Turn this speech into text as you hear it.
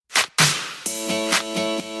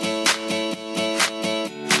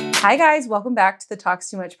Hi, guys. Welcome back to the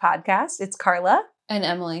Talks Too Much podcast. It's Carla. And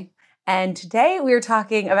Emily. And today we're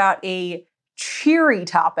talking about a cheery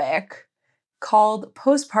topic called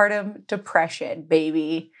postpartum depression,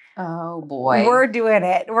 baby. Oh, boy. We're doing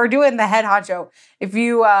it. We're doing the head honcho. If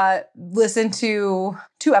you listened to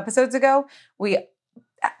 2 episodes ago, we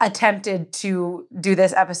attempted to do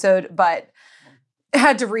this episode, but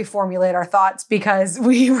had to reformulate our thoughts because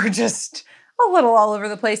we were just a little all over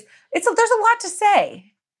the place. There's a lot to say.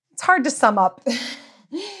 It's hard to sum up.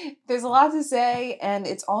 There's a lot to say, and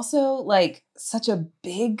it's also like such a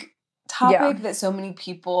big topic that so many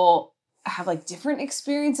people have like different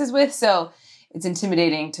experiences with. So it's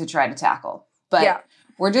intimidating to try to tackle. But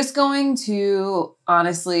we're just going to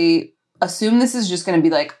honestly assume this is just going to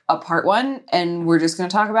be like a part 1, and we're just going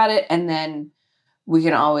to talk about it, and then we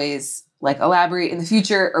can always like elaborate in the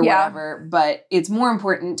future or whatever. But it's more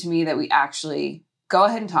important to me that we actually go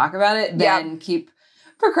ahead and talk about it than keep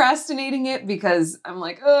procrastinating it, because I'm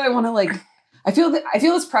like, oh, I want to like, I feel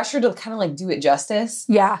this pressure to kind of like do it justice.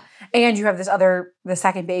 Yeah. And you have the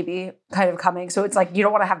second baby kind of coming. So it's like, you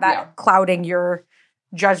don't want to have that clouding your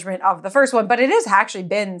judgment of the first one. But it has actually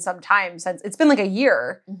been some time since, it's been like a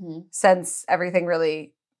year since everything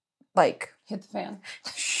really like hit the fan.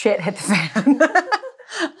 Shit hit the fan.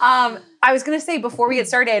 I was going to say before we get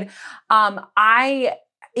started,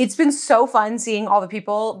 it's been so fun seeing all the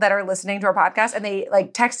people that are listening to our podcast and they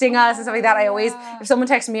like texting us and stuff like that. I always, if someone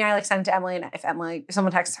texts me, I like send it to Emily, and if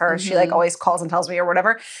someone texts her, she like always calls and tells me or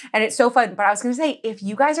whatever. And it's so fun. But I was going to say, if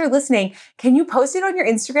you guys are listening, can you post it on your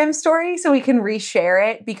Instagram story so we can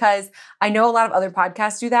reshare it? Because I know a lot of other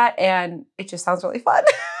podcasts do that and it just sounds really fun.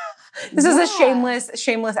 This is a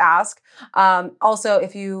shameless ask. Also,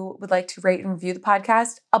 if you would like to rate and review the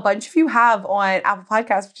podcast, a bunch of you have on Apple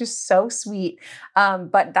Podcasts, which is so sweet.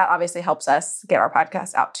 But that obviously helps us get our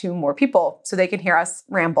podcast out to more people so they can hear us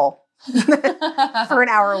ramble for an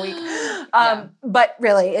hour a week. But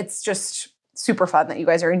really, it's just super fun that you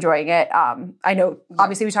guys are enjoying it. I know,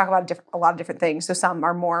 obviously, we talk about a lot of different things. So some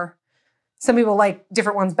people like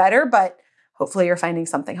different ones better, but hopefully you're finding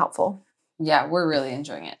something helpful. Yeah, we're really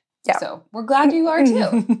enjoying it. Yeah. So we're glad you are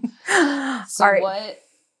too. So right.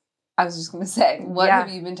 What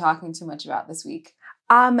have you been talking too much about this week?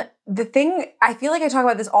 The thing, I feel like I talk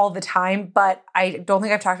about this all the time, but I don't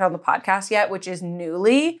think I've talked about it on the podcast yet, which is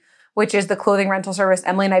Nuuly, which is the clothing rental service.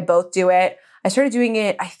 Emily and I both do it. I started doing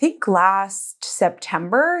it, I think last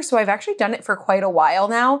September. So I've actually done it for quite a while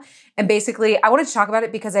now. And basically I wanted to talk about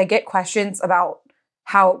it because I get questions about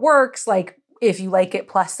how it works. Like if you like it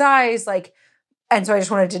plus size, and so I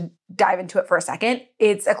just wanted to dive into it for a second.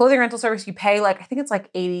 It's a clothing rental service. You pay I think it's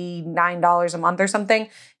like $89 a month or something.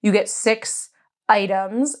 You get 6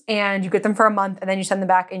 items and you get them for a month and then you send them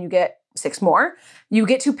back and you get 6 more. You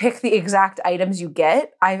get to pick the exact items you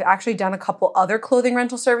get. I've actually done a couple other clothing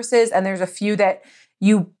rental services and there's a few that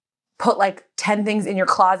you put like 10 things in your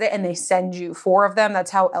closet and they send you 4 of them.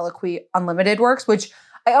 That's how Eloquii Unlimited works, which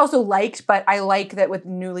I also liked, but I like that with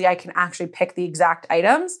Nuuly, I can actually pick the exact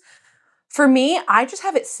items. For me, I just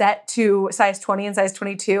have it set to size 20 and size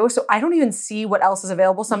 22, so I don't even see what else is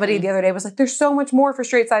available. Somebody the other day was like, there's so much more for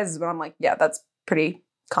straight sizes, but I'm like, yeah, that's pretty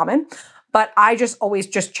common. But I just always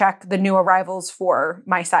just check the new arrivals for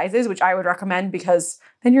my sizes, which I would recommend because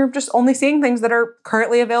then you're just only seeing things that are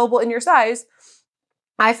currently available in your size.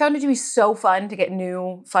 I found it to be so fun to get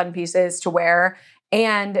new fun pieces to wear,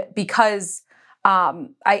 and because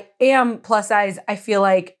I am plus size, I feel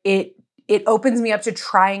like it opens me up to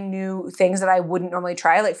trying new things that I wouldn't normally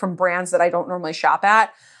try, like from brands that I don't normally shop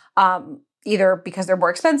at, either because they're more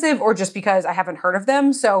expensive or just because I haven't heard of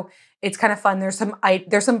them. So it's kind of fun. There's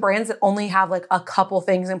some brands that only have like a couple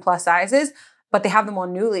things in plus sizes, but they have them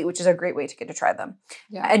on Nuuly, which is a great way to get to try them.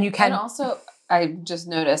 Yeah. And you can. And also, I just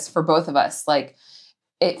noticed for both of us, like,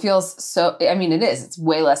 it feels so, I mean, it's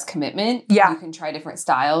way less commitment. Yeah. You can try different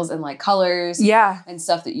styles and like colors. Yeah. And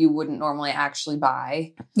stuff that you wouldn't normally actually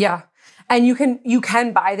buy. Yeah. And you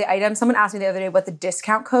can buy the item. Someone asked me the other day what the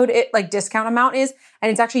discount discount amount is, and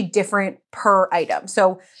it's actually different per item.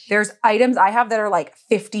 So there's items I have that are like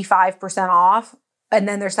 55% off, and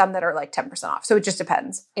then there's some that are like 10% off. So it just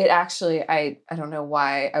depends. It actually, I don't know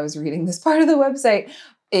why I was reading this part of the website.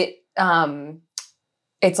 It's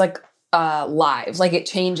like live, like it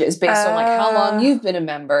changes based on like how long you've been a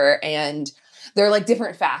member, and there are like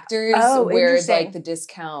different factors where like the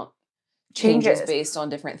discount changes based on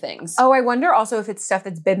different things. Oh, I wonder also if it's stuff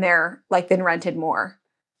that's been there, like been rented more,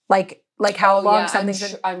 like how long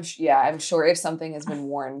something's I'm sure if something has been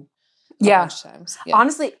worn a bunch of times. Yeah.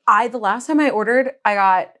 Honestly, the last time I ordered,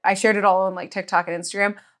 I shared it all on like TikTok and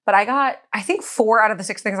Instagram. but I think 4 out of the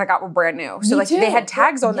 6 things I got were brand new. So Me too. they had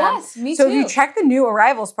tags on them. Yes, me so too. if you check the new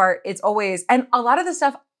arrivals part, it's always, and a lot of the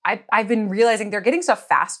stuff I've been realizing they're getting stuff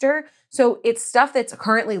faster. So it's stuff that's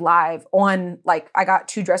currently live on, like, I got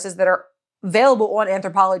 2 dresses that are available on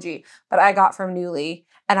Anthropologie, but I got from Nuuly,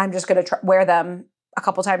 and I'm just going to wear them a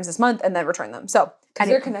couple times this month and then return them. So because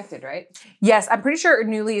they're connected, right? Yes, I'm pretty sure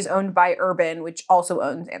Nuuly is owned by Urban, which also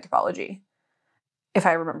owns Anthropologie, if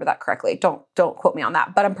I remember that correctly. Don't quote me on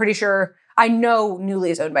that, but I'm pretty sure, I know Nuuly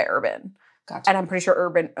is owned by Urban. Gotcha. And I'm pretty sure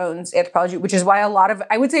Urban owns Anthropologie, which is why a lot of,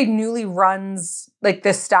 I would say Nuuly runs, like,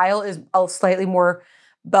 this style is a slightly more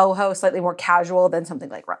boho, slightly more casual than something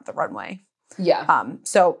like the Runway. Yeah.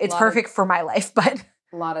 So it's perfect for my life, but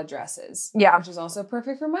a lot of dresses. Yeah. Which is also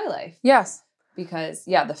perfect for my life. Yes. Because,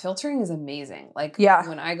 yeah, the filtering is amazing. Like, Yeah.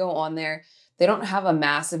 when I go on there, they don't have a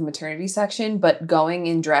massive maternity section, but going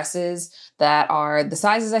in dresses that are the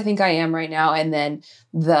sizes I think I am right now, and then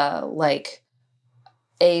the, like,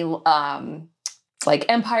 Empire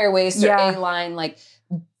waist or A-line, like,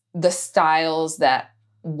 the styles that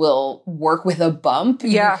will work with a bump,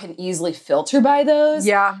 you can easily filter by those.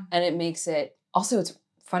 Yeah. And it makes it, also, it's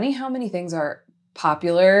funny how many things are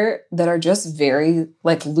popular that are just very,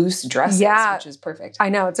 like, loose dresses, which is perfect. I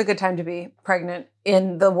know. It's a good time to be pregnant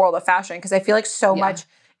in the world of fashion, because I feel like so much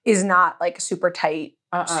is not, like, super tight,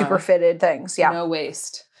 super fitted things. Yeah. No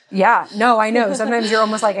waist. Yeah. No, I know. Sometimes you're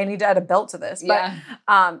almost like, I need to add a belt to this. But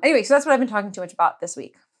anyway, so that's what I've been talking too much about this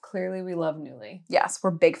week. Clearly, we love Nuuly. Yes,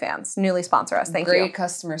 we're big fans. Nuuly sponsor us. Thank you. Great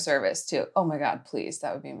customer service, too. Oh, my God, please.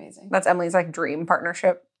 That would be amazing. That's Emily's, like, dream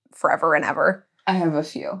partnership forever and ever. I have a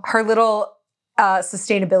few. Her little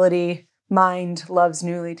sustainability mind loves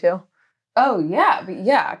Nuuly, too. Oh, yeah. But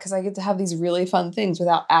yeah, because I get to have these really fun things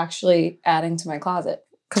without actually adding to my closet.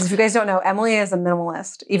 Because if you guys don't know, Emily is a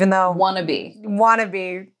minimalist, even though...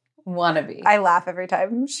 Wannabe. I laugh every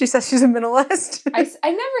time she says she's a minimalist.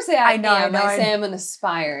 I never say I know, am. I know. I say I'm an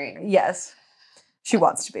aspiring. Yes. She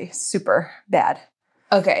wants to be super bad.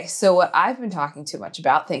 Okay, so what I've been talking too much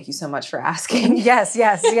about, thank you so much for asking. Yes.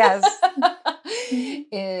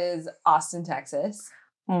 Is Austin, Texas.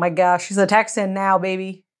 Oh my gosh, she's a Texan now,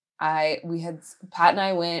 baby. Pat and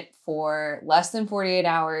I went for less than 48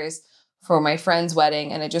 hours for my friend's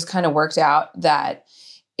wedding, and it just kind of worked out that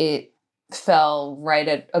it fell right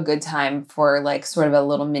at a good time for, like, sort of a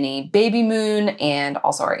little mini baby moon, and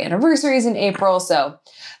also our anniversary is in April. So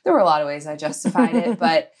there were a lot of ways I justified it,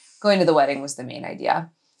 but going to the wedding was the main idea.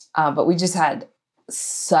 But we just had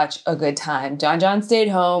such a good time. John stayed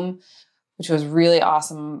home, which was really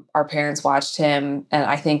awesome. Our parents watched him, and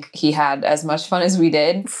I think he had as much fun as we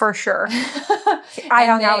did. For sure. I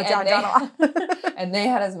hung out with John a lot. And they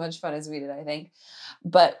had as much fun as we did, I think.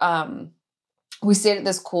 But we stayed at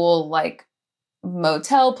this cool, like,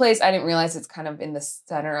 motel place. I didn't realize it's kind of in the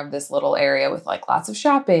center of this little area with, like, lots of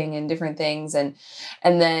shopping and different things. And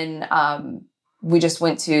then we just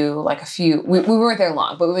went to, like, a few, we weren't there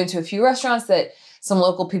long, but we went to a few restaurants that some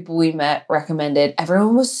local people we met recommended.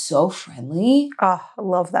 Everyone was so friendly. Oh, I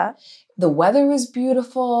love that. The weather was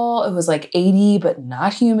beautiful. It was like 80, but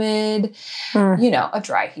not humid. You know, a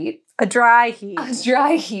dry heat. A dry heat,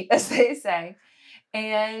 as they say.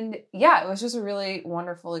 And yeah, it was just a really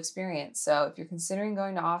wonderful experience. So if you're considering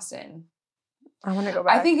going to Austin, I want to go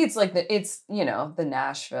back. I think it's like the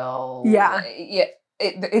Nashville. Yeah.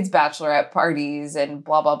 It's bachelorette parties and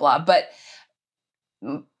blah, blah, blah. But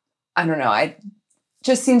I don't know. It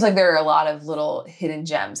just seems like there are a lot of little hidden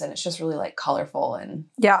gems, and it's just really, like, colorful and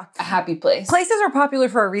a happy place. Places are popular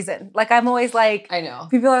for a reason. Like, I'm always like, I know.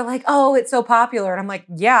 People are like, oh, it's so popular. And I'm like,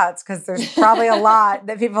 yeah, it's because there's probably a lot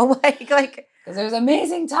that people like. Because there's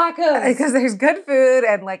amazing tacos. Because there's good food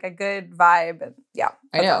and, like, a good vibe. And that's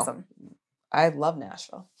I know. Awesome. I love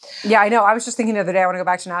Nashville. Yeah, I know. I was just thinking the other day I want to go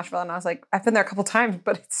back to Nashville, and I was like, I've been there a couple times,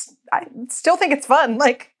 but I still think it's fun.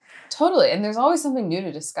 Like, totally. And there's always something new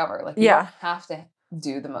to discover. Like, you don't have to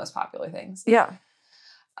do the most popular things. Yeah.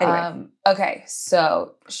 Anyway. Okay,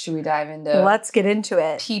 so should we dive into Let's get into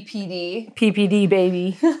it. PPD,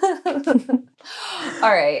 baby. All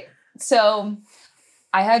right. So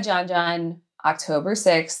I had John October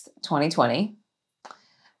 6th, 2020.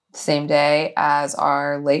 The same day as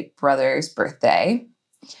our late brother's birthday.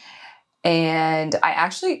 And I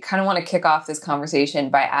actually kind of want to kick off this conversation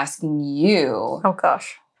by asking you. Oh,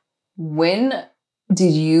 gosh. When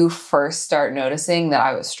did you first start noticing that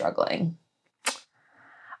I was struggling?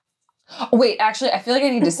 Wait, actually, I feel like I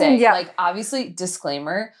need to say, like, obviously,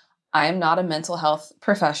 disclaimer, I am not a mental health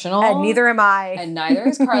professional. And neither am I. And neither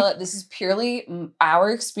is Carla. This is purely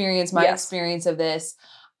our experience, my experience of this.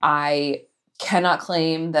 I cannot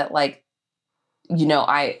claim that, like, you know,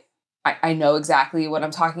 I I know exactly what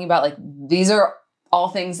I'm talking about. Like, these are all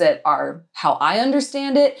things that are how I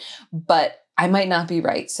understand it, but I might not be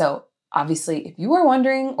right. So obviously, if you are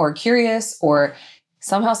wondering or curious or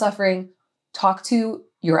somehow suffering, talk to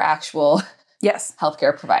your actual yes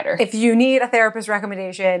healthcare provider. If you need a therapist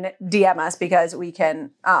recommendation, DM us because we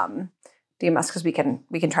can DM us because we can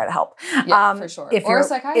try to help. Yeah, for sure. Or a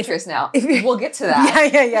psychiatrist now. We'll get to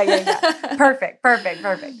that. Yeah. Perfect.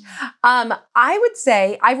 I would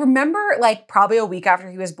say I remember like probably a week after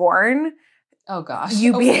he was born. Oh gosh.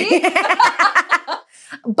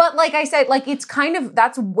 But like I said, like it's kind of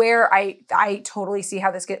that's where I totally see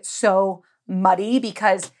how this gets so muddy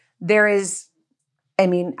because there is, I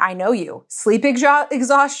mean, I know you. Sleep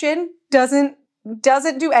exhaustion doesn't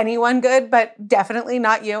do anyone good, but definitely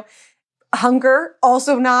not you. Hunger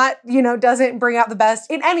also not, doesn't bring out the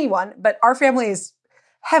best in anyone, but our family is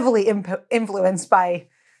heavily influenced by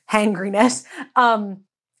hangriness.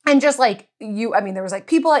 And just like there was like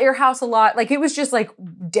people at your house a lot. Like it was just like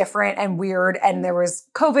different and weird. And there was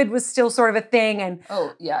COVID was still sort of a thing. And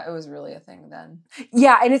oh yeah, it was really a thing then.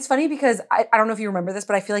 Yeah. And it's funny because I don't know if you remember this,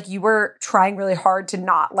 but I feel like you were trying really hard to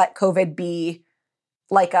not let COVID be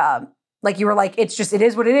like you were like, it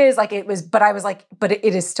is what it is. Like it was, but I was like, but it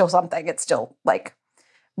is still something. It's still like,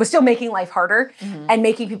 was still making life harder and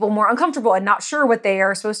making people more uncomfortable and not sure what they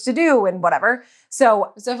are supposed to do and whatever.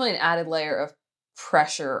 So it's definitely an added layer of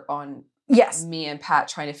pressure on me and Pat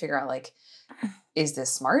trying to figure out like, is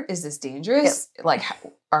this smart? Is this dangerous? Yep. Like,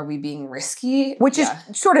 are we being risky? Which has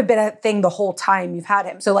sort of been a thing the whole time you've had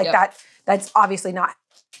him. So like that's obviously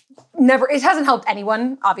it hasn't helped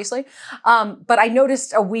anyone, obviously. But I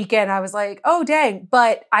noticed a weekend, I was like, oh dang.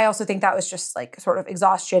 But I also think that was just like sort of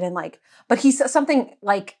exhaustion and like, but he said something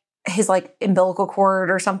like his like umbilical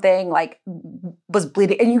cord or something like was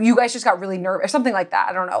bleeding. And you guys just got really nervous or something like that.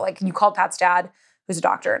 I don't know. Like you called Pat's dad, who's a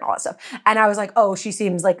doctor and all that stuff. And I was like, oh, she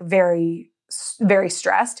seems like very, very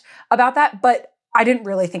stressed about that. But I didn't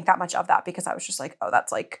really think that much of that because I was just like, oh,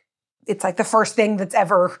 that's like, it's like the first thing that's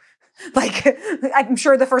ever like, I'm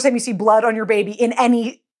sure the first time you see blood on your baby in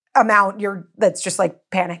any amount, that's just like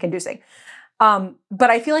panic inducing. But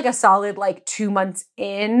I feel like a solid like 2 months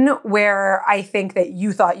in where I think that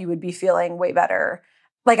you thought you would be feeling way better.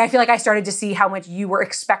 Like, I feel like I started to see how much you were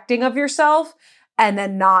expecting of yourself and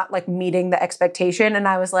then not like meeting the expectation. And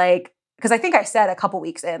I was like, because I think I said a couple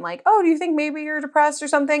weeks in, like, oh, do you think maybe you're depressed or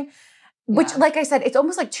something? Which, like I said, it's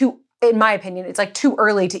almost like in my opinion, it's like too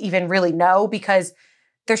early to even really know because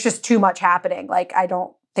there's just too much happening. Like, I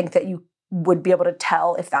don't think that you would be able to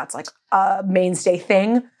tell if that's like a mainstay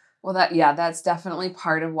thing. Well, that's definitely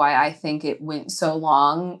part of why I think it went so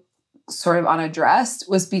long sort of unaddressed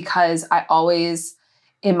was because I always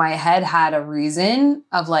in my head had a reason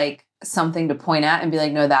of like something to point at and be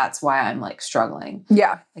like, no, that's why I'm like struggling.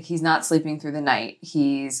 Yeah. Like he's not sleeping through the night.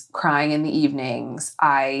 He's crying in the evenings.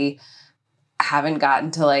 I haven't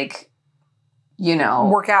gotten to like,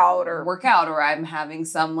 work out or I'm having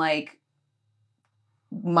some like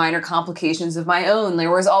minor complications of my own. There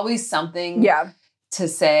was always something to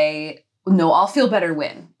say, no, I'll feel better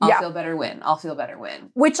when. I'll feel better when.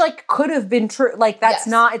 Which like could have been true. Like that's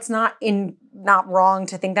it's not wrong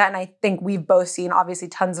to think that. And I think we've both seen obviously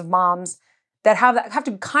tons of moms that have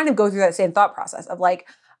to kind of go through that same thought process of like,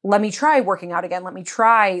 let me try working out again. Let me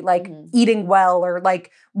try like eating well or like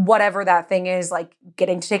whatever that thing is, like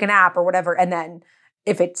getting to take a nap or whatever. And then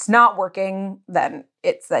if it's not working, then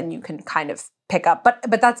you can kind of pick up. But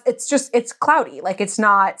it's cloudy. Like it's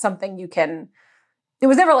not something you can, it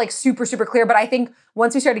was never like super, super clear. But I think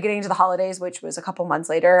once we started getting into the holidays, which was a couple months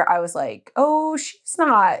later, I was like, oh, she's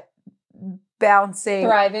not bouncing.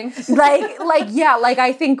 Thriving. like,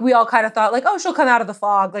 I think we all kind of thought like, oh, she'll come out of the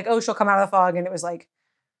fog. Like, oh, she'll come out of the fog. And it was like,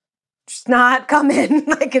 just not coming.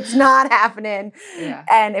 Like it's not happening. Yeah.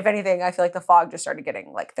 And if anything, I feel like the fog just started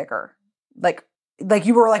getting like thicker. Like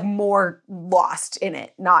you were like more lost in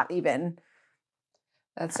it, not even.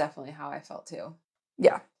 That's definitely how I felt too.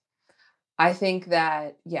 Yeah. I think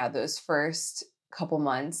that, those first couple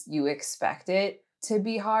months, you expect it to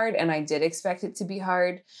be hard. And I did expect it to be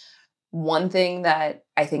hard. One thing that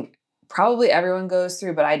I think probably everyone goes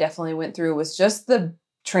through, but I definitely went through was just the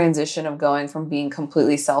transition of going from being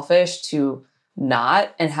completely selfish to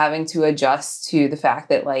not and having to adjust to the fact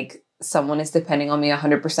that like someone is depending on me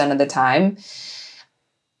 100% of the time.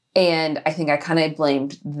 And I think I kind of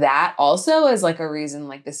blamed that also as like a reason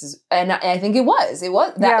like this is, and I think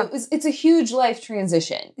it's a huge life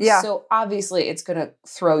transition. Yeah. So obviously it's going to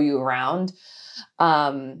throw you around.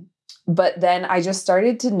 But then I just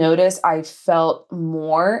started to notice I felt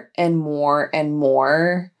more and more and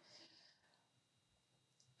more.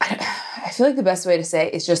 I feel like the best way to say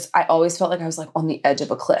it is just, I always felt like I was like on the edge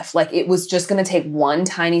of a cliff. Like it was just going to take one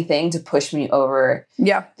tiny thing to push me over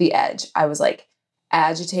the edge. I was like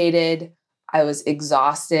agitated. I was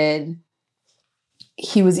exhausted.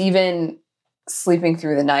 He was even sleeping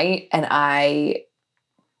through the night and I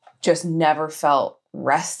just never felt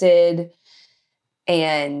rested.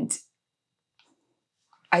 And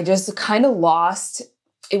I just kind of lost.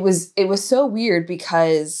 It was so weird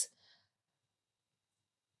because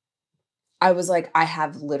I was like, I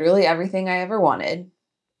have literally everything I ever wanted.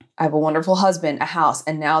 I have a wonderful husband, a house,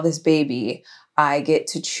 and now this baby. I get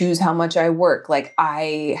to choose how much I work. Like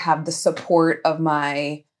I have the support of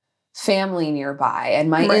my family nearby and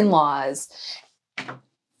my in-laws.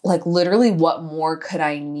 Like literally what more could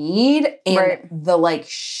I need? And the like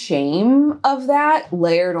shame of that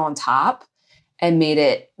layered on top and made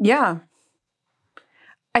it. Yeah.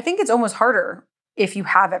 I think it's almost harder if you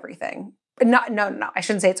have everything. No. I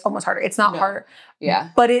shouldn't say it's almost harder. It's not harder. Yeah.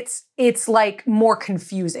 But it's like more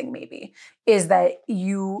confusing maybe, is that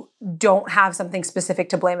you don't have something specific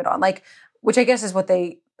to blame it on. Like, which I guess is what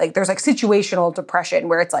they, like, there's like situational depression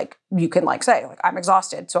where it's like, you can like say, like, I'm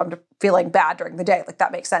exhausted, so I'm feeling bad during the day. Like,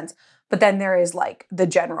 that makes sense. But then there is like the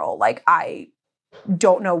general, like, I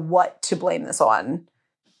don't know what to blame this on.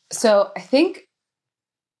 So I think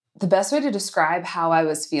the best way to describe how I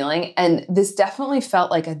was feeling, and this definitely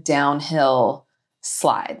felt like a downhill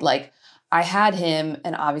slide. Like I had him,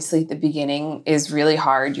 and obviously at the beginning is really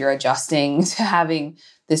hard. You're adjusting to having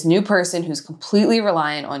this new person who's completely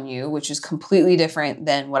reliant on you, which is completely different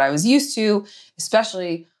than what I was used to,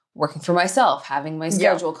 especially working for myself, having my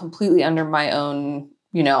schedule completely under my own,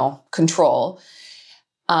 control.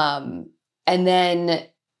 And then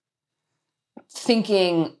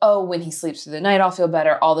thinking, oh, when he sleeps through the night, I'll feel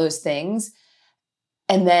better, all those things.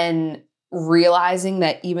 And then realizing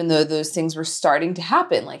that even though those things were starting to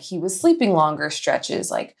happen, like he was sleeping longer stretches,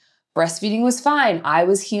 like breastfeeding was fine, I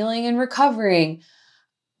was healing and recovering,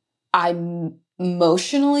 I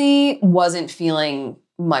emotionally wasn't feeling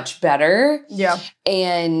much better. Yeah.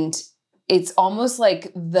 And it's almost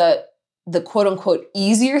like the quote unquote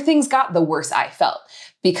easier things got, the worse I felt,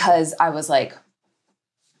 because I was like,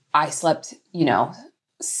 I slept,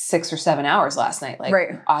 6 or 7 hours last night. Like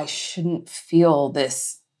I shouldn't feel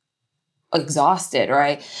this exhausted,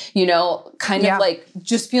 or kind of like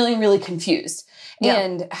just feeling really confused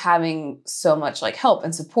and having so much like help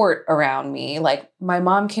and support around me. Like my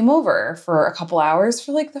mom came over for a couple hours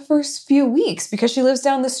for like the first few weeks because she lives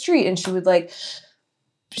down the street, and she was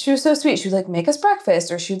so sweet. She would like make us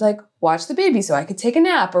breakfast, or she'd like watch the baby so I could take a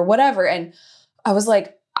nap or whatever. And I was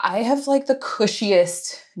like, I have like the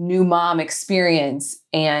cushiest new mom experience,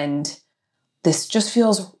 and this just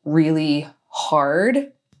feels really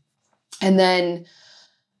hard. And then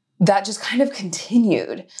that just kind of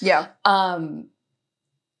continued. Yeah. And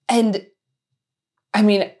I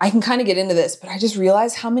mean, I can kind of get into this, but I just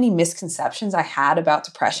realized how many misconceptions I had about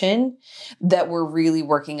depression that were really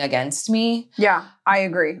working against me. Yeah, I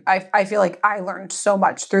agree. I feel like I learned so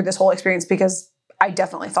much through this whole experience because I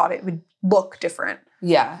definitely thought it would look different.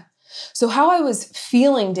 Yeah. So how I was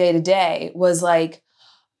feeling day to day was like,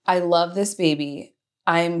 I love this baby.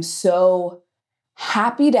 I'm so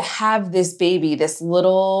happy to have this baby, this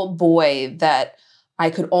little boy that I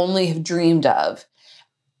could only have dreamed of.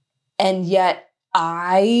 And yet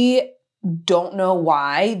I don't know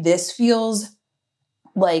why this feels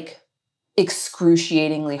like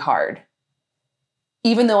excruciatingly hard.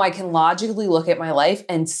 Even though I can logically look at my life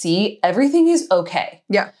and see everything is okay.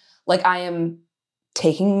 Yeah. Like I am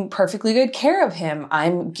taking perfectly good care of him.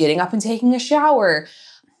 I'm getting up and taking a shower.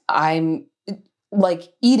 I'm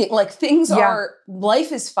like eating, like things are,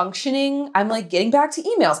 life is functioning. I'm like getting back to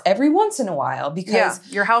emails every once in a while because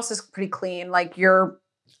your house is pretty clean. Like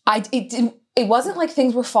it wasn't like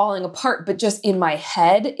things were falling apart, but just in my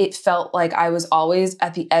head, it felt like I was always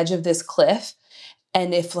at the edge of this cliff.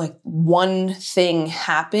 And if like one thing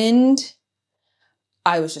happened,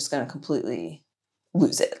 I was just going to completely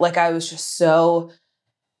lose it. Like I was just so,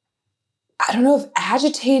 I don't know if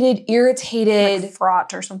agitated, irritated. Like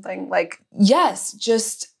fraught or something. Like, yes,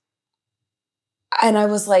 just, and I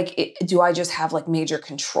was like, do I just have like major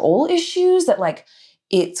control issues that like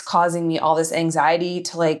it's causing me all this anxiety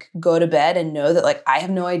to like go to bed and know that like I have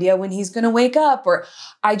no idea when he's going to wake up? Or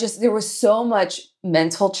there was so much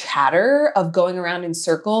mental chatter of going around in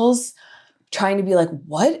circles trying to be like,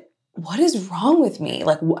 what is wrong with me?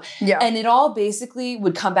 Like, and it all basically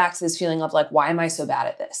would come back to this feeling of like, why am I so bad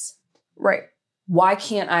at this? Right. Why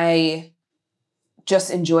can't I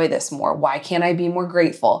just enjoy this more? Why can't I be more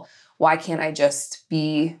grateful? Why can't I just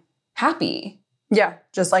be happy? Yeah.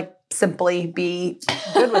 Just like simply be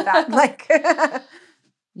good with that. Like,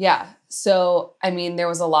 yeah. So, I mean, there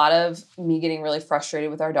was a lot of me getting really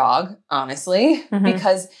frustrated with our dog, honestly,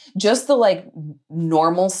 because just the like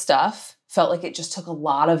normal stuff felt like it just took a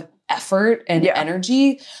lot of effort and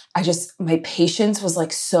energy. My patience was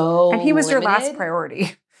like so And he was limited. your last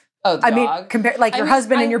priority. Oh, the dog? Compare like your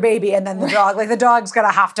husband and your baby and then the dog. Like the dog's going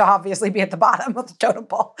to have to obviously be at the bottom of the totem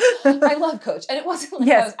pole. I love Coach. And it wasn't like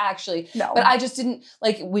I was actually, no. But I just didn't,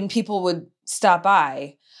 like when people would stop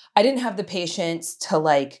by, I didn't have the patience to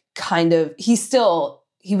like kind of, he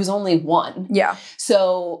was only 1. Yeah.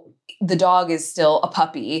 So the dog is still a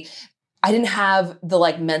puppy. I didn't have the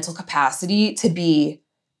like mental capacity to be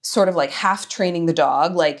sort of like half training the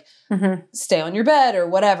dog, like stay on your bed or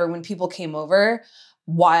whatever when people came over,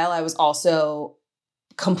 while I was also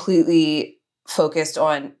completely focused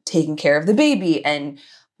on taking care of the baby and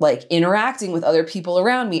like interacting with other people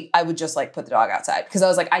around me. I would just like put the dog outside because I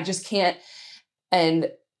was like, I just can't.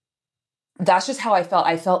 And that's just how I felt.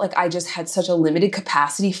 I felt like I just had such a limited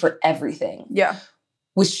capacity for everything. Yeah.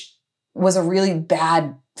 Which was a really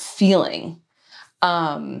bad feeling.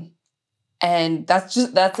 And that's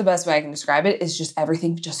the best way I can describe it, is just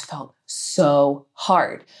everything just felt so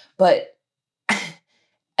hard. But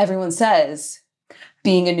everyone says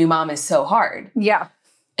being a new mom is so hard. Yeah.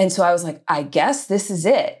 And so I was like, I guess this is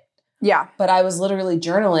it. Yeah. But I was literally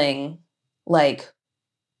journaling like,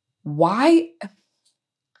 why?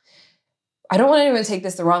 I don't want anyone to take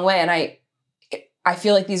this the wrong way. And I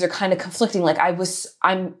feel like these are kind of conflicting. Like I was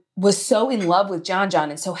so in love with John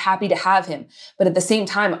and so happy to have him. But at the same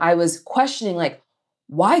time, I was questioning like,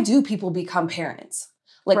 why do people become parents?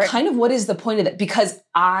 Like kind of what is the point of that? Because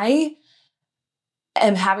I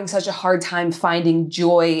am having such a hard time finding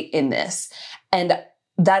joy in this. And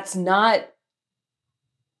that's not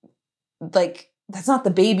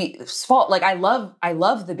the baby's fault. Like I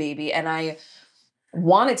love the baby and I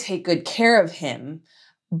want to take good care of him,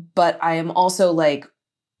 but I am also like,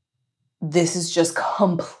 this is just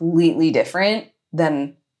completely different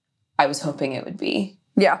than I was hoping it would be.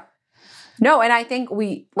 Yeah. No, and I think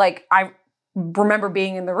I remember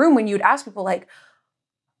being in the room when you'd ask people like,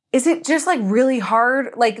 is it just like really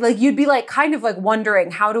hard? Like you'd be like kind of like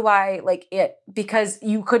wondering, how do I like it? Because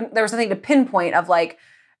there was nothing to pinpoint of like,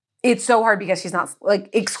 it's so hard because he's not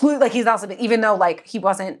like he's not sleeping, even though like he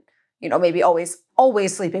wasn't, maybe always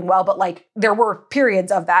sleeping well, but like there were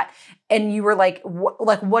periods of that. And you were like,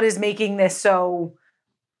 what is making this so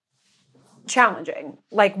challenging?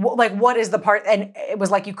 Like what is the part? And it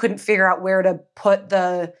was like, you couldn't figure out where to put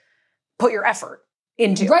your effort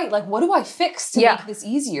into. Right. Like, what do I fix to make this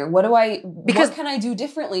easier? What can I do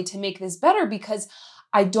differently to make this better? Because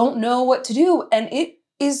I don't know what to do. And it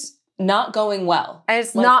is not going well. And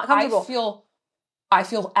it's not comfortable. I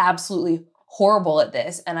feel absolutely horrible at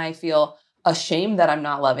this. And I feel ashamed that I'm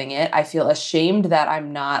not loving it. I feel ashamed that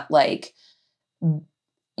I'm not like,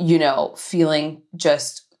 feeling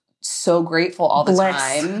just so grateful all the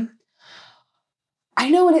time. I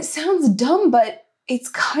know. And it sounds dumb, but it's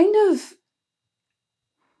kind of,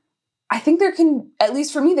 I think there can, at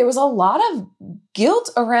least for me, there was a lot of guilt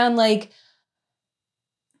around like,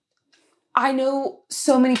 I know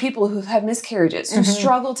so many people who've had miscarriages, who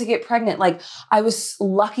struggle to get pregnant. Like I was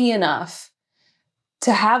lucky enough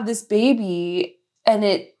to have this baby and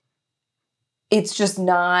it's just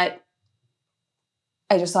not,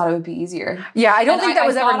 I just thought it would be easier. Yeah. I don't think that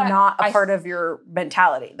was ever not a part of your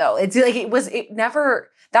mentality though. It's like, it never,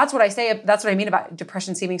 that's what I say. That's what I mean about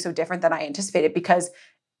depression seeming so different than I anticipated, because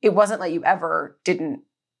it wasn't like you ever didn't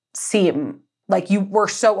seem like you were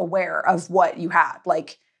so aware of what you had.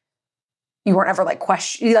 Like you weren't ever like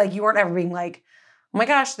like you weren't ever being like, oh my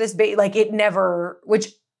gosh, this baby, like it never, which,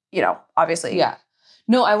 obviously. Yeah.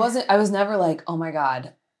 No, I wasn't. I was never like, oh my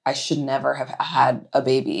God, I should never have had a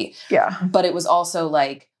baby. Yeah. But it was also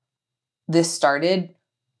like, this started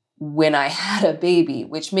when I had a baby,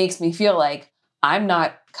 which makes me feel like I'm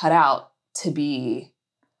not cut out to be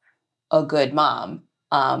a good mom.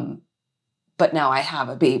 But now I have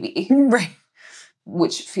a baby. Right.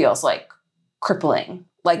 Which feels like crippling.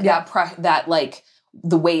 Like that like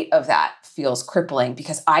the weight of that feels crippling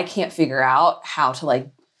because I can't figure out how to like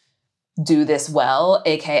do this well,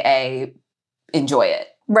 AKA enjoy it.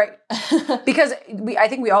 Right. Because I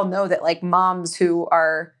think we all know that like moms who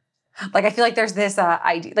are like, I feel like there's this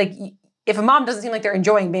idea, like if a mom doesn't seem like they're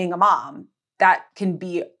enjoying being a mom, that can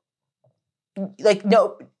be like,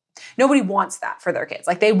 nobody wants that for their kids.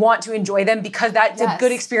 Like they want to enjoy them because that's a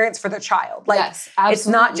good experience for their child. Like it's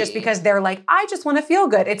not just because they're like, I just want to feel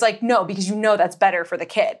good. It's like, no, because that's better for the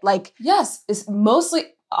kid. Like, yes, it's mostly,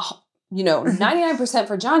 99%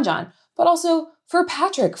 for John, but also for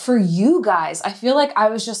Patrick, for you guys. I feel like I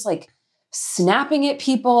was just like snapping at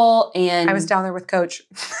people, and I was down there with Coach.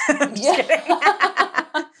 I'm just kidding.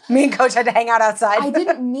 Me and Coach had to hang out outside. I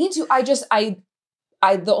didn't mean to.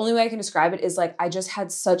 I the only way I can describe it is like I just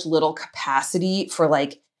had such little capacity for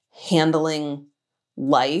like handling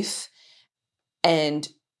life, and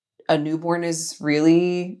a newborn is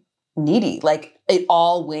really needy. Like it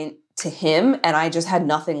all went to him, and I just had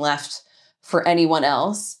nothing left for anyone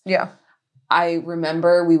else. Yeah. I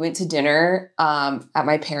remember we went to dinner at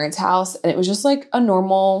my parents' house, and it was just like a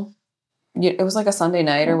normal, it was like a Sunday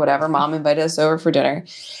night or whatever. Mom invited us over for dinner.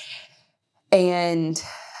 And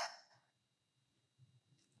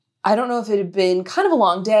I don't know if it had been kind of a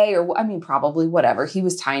long day or, I mean, probably whatever. He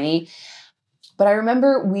was tiny. But I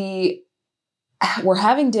remember we were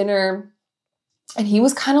having dinner, and he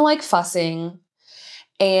was kind of like fussing.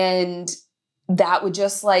 And that would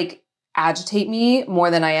just like agitate me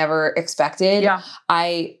more than I ever expected. Yeah.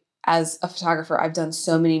 As a photographer, I've done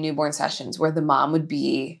so many newborn sessions where the mom would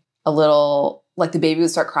be a little, like the baby would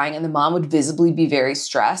start crying and the mom would visibly be very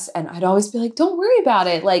stressed. And I'd always be like, don't worry about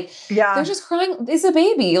it. Like, they're just crying. It's a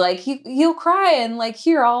baby. Like he'll cry, and like,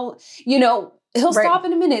 here, he'll stop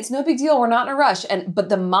in a minute. It's no big deal. We're not in a rush. But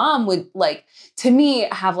the mom would like, to me,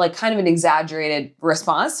 have like kind of an exaggerated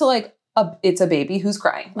response to like, it's a baby who's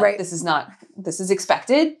crying. Like, this is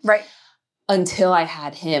expected. Right. Until I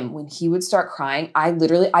had him, when he would start crying, I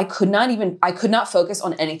could not focus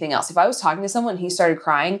on anything else. If I was talking to someone and he started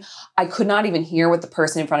crying, I could not even hear what the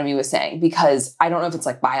person in front of me was saying, because I don't know if it's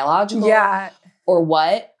like biological or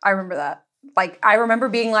what. I remember that. Like, I remember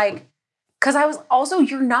being like, cause I was also,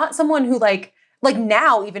 you're not someone who like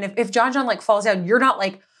now, even if John like falls down, you're not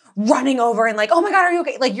like running over and like, oh my God, are you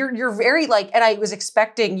okay? Like you're very like, and I was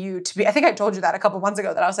expecting you to be, I think I told you that a couple months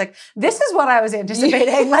ago, that I was like, this is what I was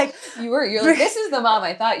anticipating. Like you're like, this is the mom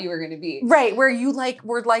I thought you were going to be. Right. Where you like,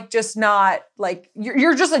 were like, just not like,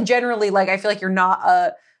 you're just a generally like, I feel like you're not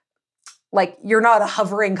a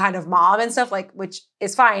hovering kind of mom and stuff, like, which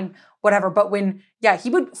is fine, whatever. But when, he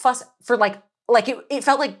would fuss for like it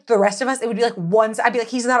felt like the rest of us, it would be like once, I'd be like,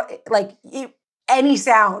 he's not like any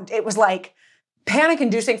sound. It was like panic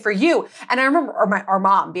inducing for you. And I remember our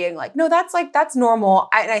mom being like, no, that's normal.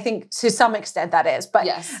 And I think to some extent that is, but,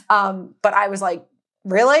 but I was like,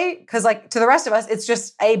 really? Cause like to the rest of us, it's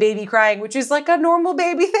just a baby crying, which is like a normal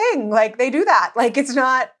baby thing. Like they do that. Like it's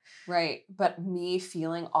not. Right. But me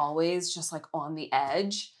feeling always just like on the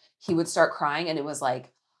edge, he would start crying, and it was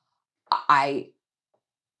like, I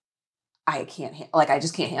can't, I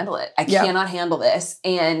just can't handle it. I cannot handle this.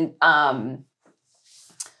 And,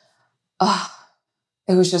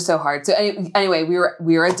 it was just so hard. So anyway, we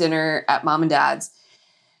were at dinner at mom and dad's,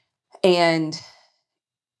 and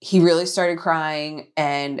he really started crying,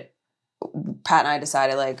 and Pat and I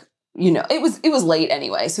decided like, it was late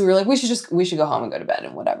anyway. So we were like, we should go home and go to bed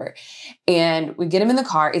and whatever. And we get him in the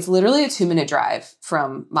car. It's literally a 2-minute drive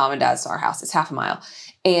from mom and dad's to our house. It's half a mile.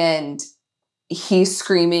 And he's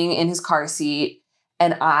screaming in his car seat.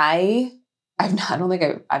 And I don't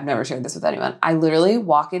think I've never shared this with anyone. I literally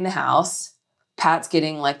walk in the house. Pat's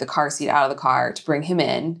getting like the car seat out of the car to bring him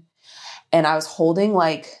in. And I was holding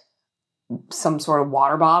like some sort of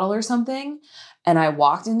water bottle or something. And I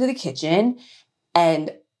walked into the kitchen,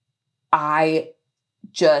 and I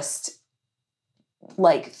just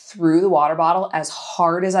like threw the water bottle as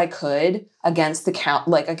hard as I could against the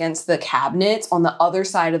cabinets on the other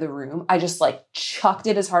side of the room. I just like chucked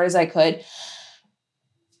it as hard as I could.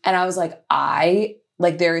 And I was like,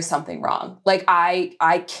 there is something wrong. Like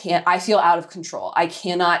I feel out of control. I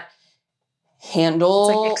cannot handle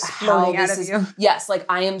it's like exploding how out this of is. you. Yes. Like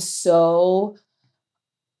I am so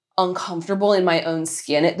uncomfortable in my own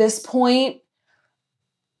skin at this point.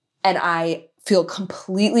 And I feel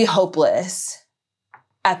completely hopeless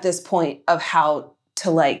at this point of how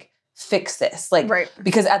to like fix this. Like, right.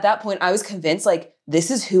 Because at that point I was convinced like,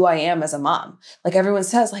 this is who I am as a mom. Like everyone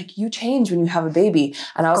says, like, you change when you have a baby.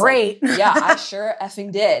 And I was great. Like, yeah, I sure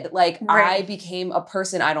effing did. Like right. I became a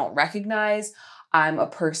person I don't recognize. I'm a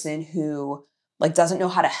person who like doesn't know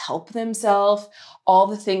how to help themselves. All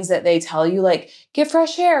the things that they tell you, like get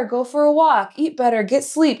fresh air, go for a walk, eat better, get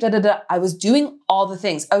sleep, da, da, da. I was doing all the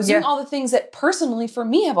things. I was doing all the things that personally for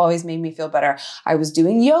me have always made me feel better. I was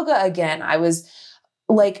doing yoga again. I was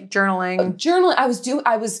like journaling.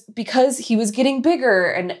 I was because he was getting bigger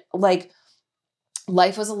and like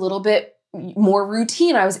life was a little bit more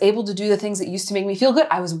routine. I was able to do the things that used to make me feel good.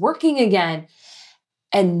 I was working again,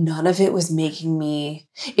 and none of it was making me,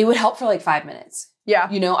 it would help for like 5 minutes. Yeah.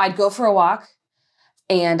 I'd go for a walk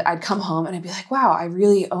and I'd come home and I'd be like, wow, I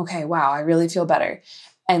really feel better.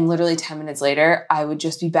 And literally 10 minutes later, I would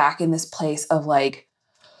just be back in this place of like,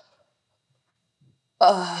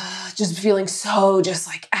 just feeling so just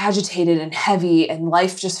like agitated and heavy, and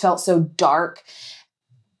life just felt so dark.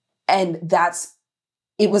 And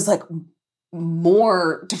it was like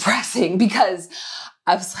more depressing because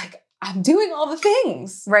I was like, I'm doing all the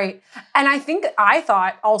things. Right. And I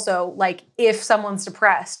thought also, like, if someone's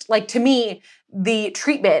depressed, like, to me, the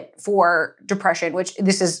treatment for depression, which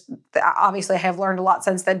this is obviously I have learned a lot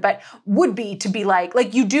since then, but would be to be like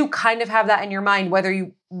you do kind of have that in your mind, whether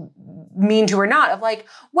you mean to or not, of like,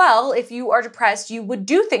 well, if you are depressed, you would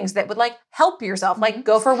do things that would like help yourself, like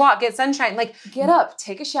go for a walk, get sunshine, like get up,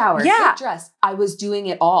 take a shower, get dressed. I was doing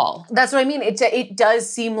it all. That's what I mean. It does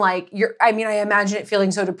seem like I imagine it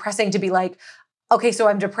feeling so depressing to be like, okay, so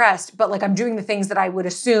I'm depressed, but like I'm doing the things that I would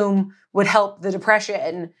assume would help the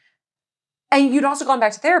depression. And you'd also gone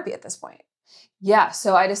back to therapy at this point. Yeah.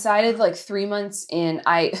 So I decided like 3 months in,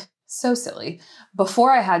 so silly.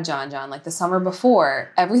 Before I had John, like the summer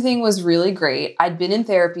before, everything was really great. I'd been in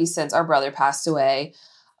therapy since our brother passed away,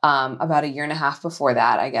 about 1.5 years before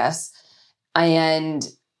that, I guess. And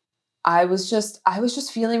I was just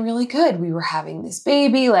feeling really good. We were having this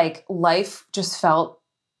baby, like life just I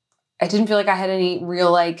didn't feel like I had any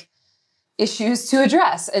real like issues to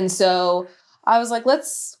address. And so I was like,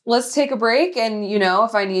 let's take a break. And,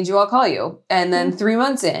 if I need you, I'll call you. And then 3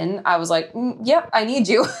 months in, I was like, yep, I need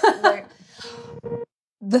you. Right.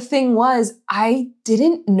 The thing was, I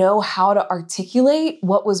didn't know how to articulate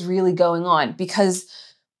what was really going on, because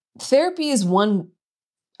therapy is 1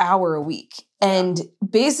 hour a week. And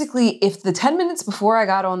basically, if the 10 minutes before I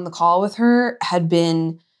got on the call with her had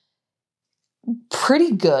been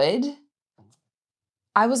pretty good,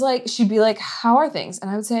 I was like, she'd be like, how are things?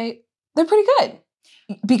 And I would say, they're pretty good.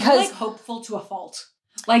 Because you're like hopeful to a fault.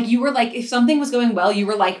 Like you were like, if something was going well, you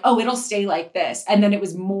were like, oh, it'll stay like this. And then it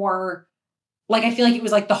was more like, I feel like it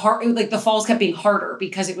was like the falls kept being harder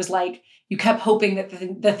because it was like, you kept hoping that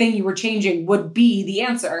the thing you were changing would be the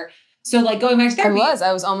answer. So like going back to therapy.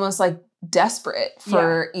 I was almost like desperate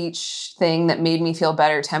for each thing that made me feel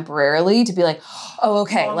better temporarily to be like, oh,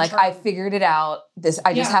 okay. Long term. I figured it out.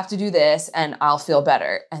 I just have to do this and I'll feel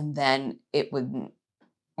better. And then it wouldn't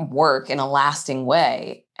work in a lasting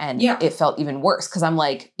way. And it felt even worse because I'm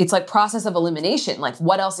like, it's like process of elimination. Like,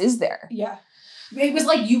 what else is there? Yeah. It was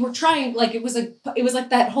like you were trying, like, it was like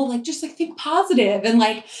that whole, like, just like think positive and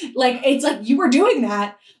like, it's like you were doing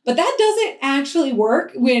that, but that doesn't actually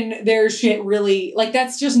work when there's shit really, like,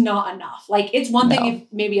 that's just not enough. Like, it's one thing if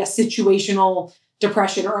maybe a situational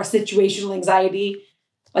depression or a situational anxiety,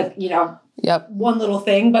 like, one little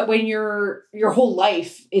thing, but when your whole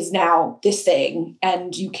life is now this thing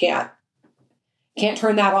and you can't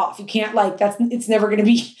turn that off. You can't it's never going to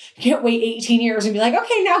be, you can't wait 18 years and be like,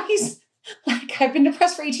 okay, now he's like, I've been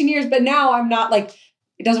depressed for 18 years, but now I'm not, like,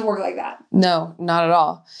 it doesn't work like that. No, not at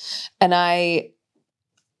all. And I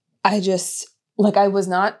just, like, I was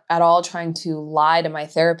not at all trying to lie to my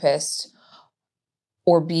therapist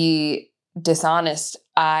or be dishonest.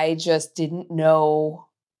 I just didn't know.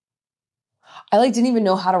 I didn't even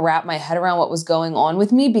know how to wrap my head around what was going on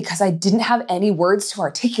with me because I didn't have any words to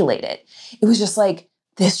articulate it. It was just like,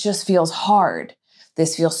 this just feels hard.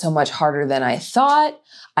 This feels so much harder than I thought.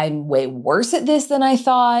 I'm way worse at this than I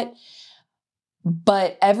thought.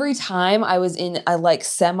 But every time I was in a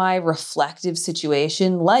semi-reflective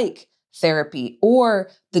situation like therapy or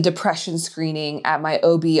the depression screening at my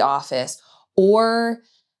OB office or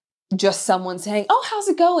just someone saying, oh, how's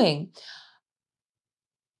it going?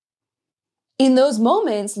 In those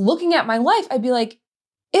moments, looking at my life, I'd be like,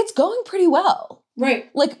 it's going pretty well. Right.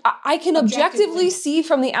 Like, I can objectively see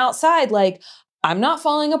from the outside, like, I'm not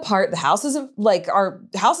falling apart. The house isn't, our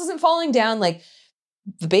house isn't falling down. Like,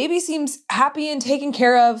 the baby seems happy and taken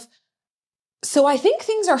care of. So I think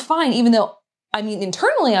things are fine, even though,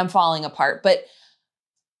 internally I'm falling apart, but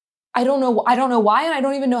I don't know why, and I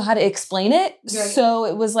don't even know how to explain it. Right. So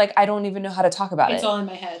it was like, I don't even know how to talk about it. It's all in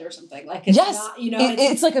my head or something. Like, it's not,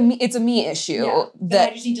 it's a me issue. Yeah,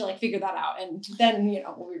 that I just need to figure that out. And then,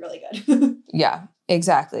 we'll be really good. Yeah,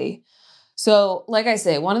 exactly. So like I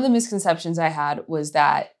say, one of the misconceptions I had was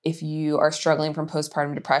that if you are struggling from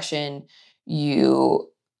postpartum depression, you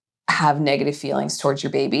have negative feelings towards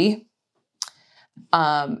your baby.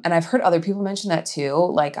 And I've heard other people mention that too.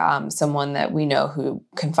 Like, someone that we know who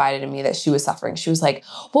confided in me that she was suffering. She was like,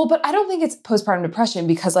 well, but I don't think it's postpartum depression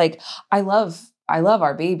because I love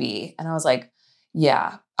our baby. And I was like,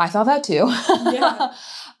 yeah, I thought that too. Yeah.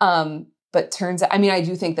 But turns out, I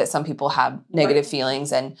do think that some people have negative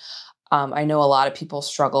feelings, and I know a lot of people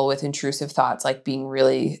struggle with intrusive thoughts, like being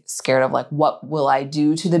really scared of what will I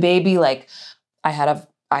do to the baby? Like, I had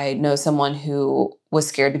I know someone who was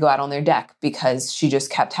scared to go out on their deck because she just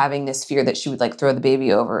kept having this fear that she would like throw the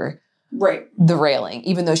baby over the railing,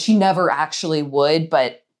 even though she never actually would,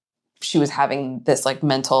 but she was having this like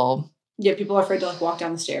mental. Yeah, people are afraid to like walk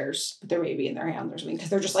down the stairs with their baby in their hand or something because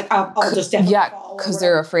they're just like, I'll just definitely fall. Yeah, because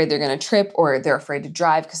they're afraid they're going to trip or they're afraid to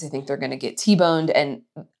drive because they think they're going to get T-boned. And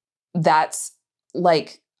that's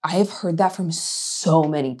like, I've heard that from so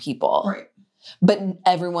many people. Right. But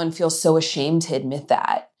everyone feels so ashamed to admit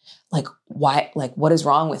that. Like, why? Like, what is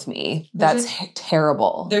wrong with me? That's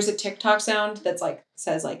terrible. There's a TikTok sound that's like,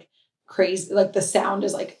 says like crazy, like the sound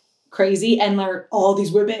is like crazy. And all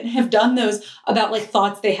these women have done those about like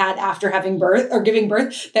thoughts they had after having birth or giving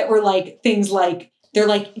birth that were like things like, they're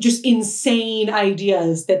like just insane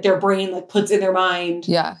ideas that their brain like puts in their mind.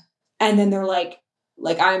 Yeah. And then they're like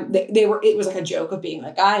it was like a joke of being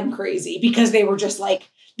like, I'm crazy because they were just like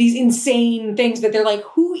these insane things that they're like,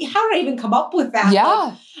 how did I even come up with that?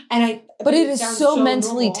 Yeah. Like, but it is so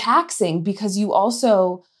mentally taxing because you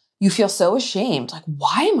feel so ashamed. Like,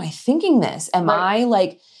 why am I thinking this? Am I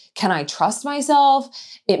like, can I trust myself?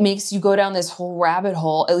 It makes you go down this whole rabbit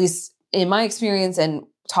hole, at least in my experience and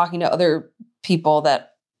talking to other people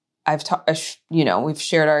that we've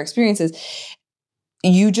shared our experiences.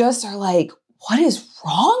 You just are like, what is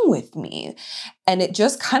wrong with me? And it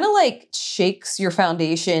just kind of like shakes your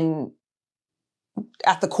foundation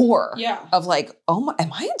at the core of like, am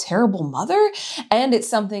I a terrible mother? And it's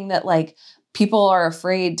something that like people are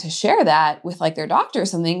afraid to share that with like their doctor or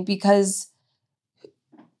something because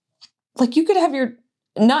like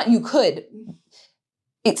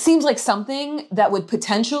it seems like something that would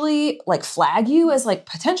potentially like flag you as like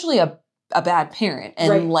potentially a bad parent.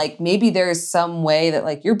 And like, maybe there's some way that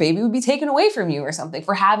like your baby would be taken away from you or something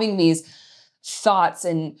for having these thoughts.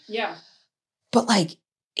 And but like,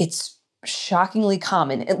 it's shockingly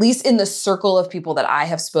common, at least in the circle of people that I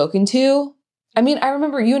have spoken to. I mean, I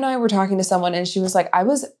remember you and I were talking to someone and she was like, I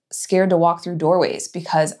was scared to walk through doorways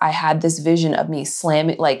because I had this vision of me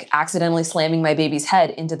accidentally slamming my baby's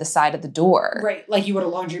head into the side of the door. Right. Like you would a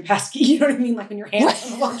laundry basket. You know what I mean? Like when your hand's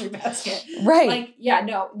on the laundry basket. Right. Like, yeah,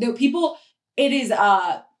 no, people, it is,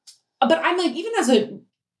 but I'm like,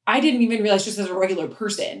 I didn't even realize just as a regular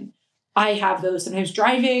person, I have those sometimes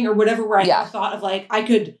driving or whatever, where I thought of like, I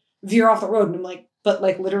could veer off the road and I'm like, but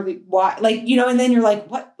like literally why? Like, you know, and then you're like,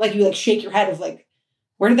 what? Like you like shake your head of like,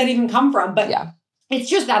 where did that even come from? But it's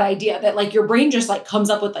just that idea that like your brain just like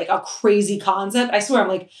comes up with like a crazy concept. I swear, I'm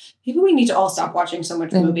like, maybe we need to all stop watching so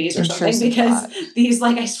much movies or something because these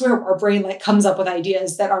like, I swear our brain like comes up with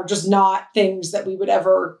ideas that are just not things that we would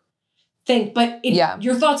ever think. But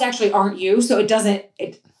your thoughts actually aren't you. So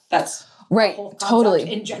that's right. Totally.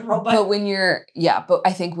 In general. But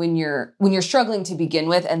I think when you're struggling to begin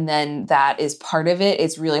with, and then that is part of it,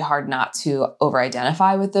 it's really hard not to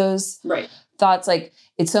over-identify with those thoughts. Like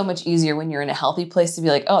it's so much easier when you're in a healthy place to be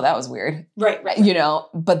like, oh, that was weird. Right. You know,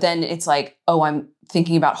 but then it's like, oh, I'm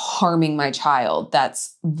thinking about harming my child.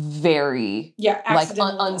 That's very like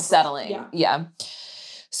unsettling. Yeah.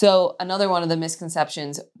 So another one of the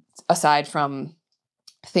misconceptions, aside from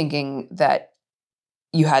thinking that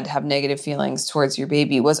you had to have negative feelings towards your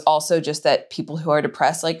baby, was also just that people who are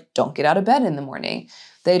depressed, like, don't get out of bed in the morning.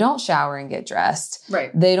 They don't shower and get dressed.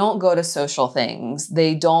 Right. They don't go to social things.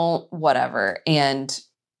 They don't whatever. And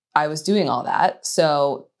I was doing all that.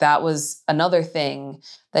 So that was another thing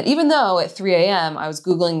that even though at 3 a.m. I was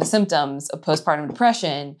Googling the symptoms of postpartum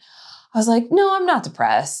depression, I was like, no, I'm not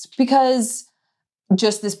depressed, because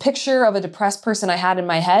just this picture of a depressed person I had in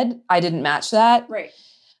my head, I didn't match that. Right.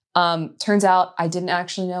 Turns out I didn't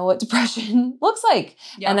actually know what depression looks like.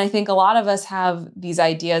 Yeah. And I think a lot of us have these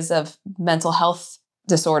ideas of mental health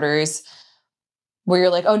disorders where you're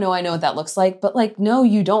like, oh no, I know what that looks like. But like, no,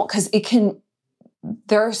 you don't. Because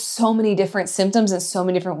there are so many different symptoms and so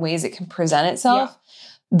many different ways it can present itself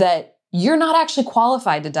that you're not actually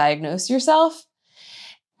qualified to diagnose yourself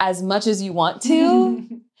as much as you want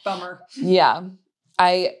to. Bummer. Yeah.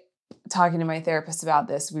 Talking to my therapist about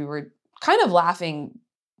this, we were kind of laughing,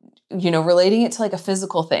 relating it to like a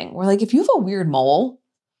physical thing. We're like, if you have a weird mole,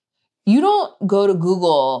 you don't go to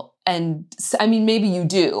Google and, I mean, maybe you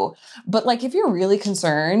do, but like if you're really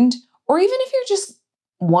concerned, or even if you're just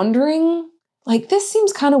wondering, like, this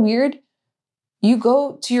seems kind of weird, you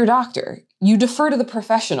go to your doctor. You defer to the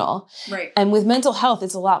professional. Right. And with mental health,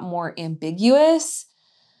 it's a lot more ambiguous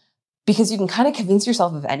because you can kind of convince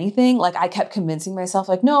yourself of anything. Like I kept convincing myself,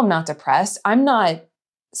 like, no, I'm not depressed. I'm not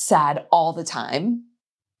sad all the time.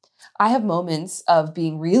 I have moments of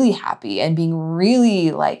being really happy and being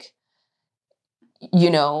really like,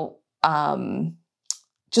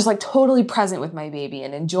 just like totally present with my baby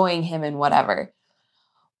and enjoying him and whatever.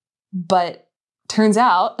 But turns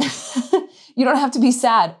out you don't have to be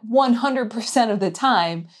sad 100% of the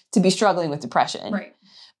time to be struggling with depression. Right.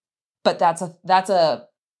 But that's a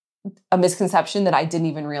misconception that I didn't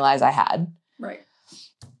even realize I had. Right.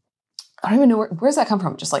 I don't even know where's that come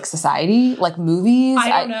from? Just like society, like movies?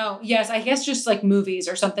 I don't know. Yes, I guess just like movies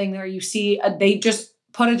or something where you see they just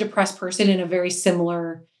put a depressed person in a very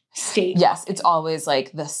similar state. Yes, it's always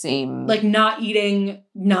like the same. Like not eating,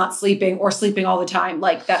 not sleeping, or sleeping all the time.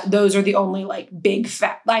 Like that. Those are the only like big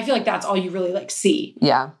I feel like that's all you really like see.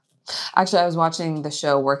 Yeah. Actually, I was watching the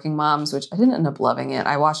show Working Moms, which I didn't end up loving it.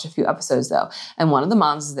 I watched a few episodes though. And one of the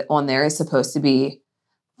moms on there is supposed to be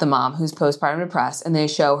the mom who's postpartum depressed. And they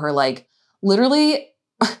show her like literally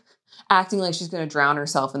acting like she's going to drown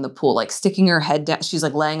herself in the pool, like sticking her head down. She's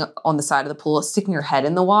like laying on the side of the pool, sticking her head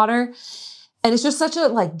in the water. And it's just such a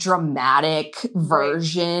like dramatic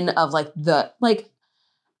version of like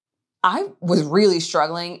I was really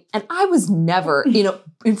struggling and I was never,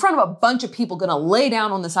 in front of a bunch of people going to lay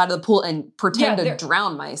down on the side of the pool and pretend to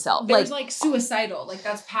drown myself. There's like suicidal, like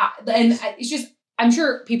that's and it's just, I'm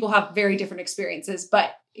sure people have very different experiences,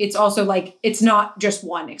 but it's also like, it's not just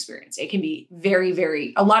one experience. It can be very,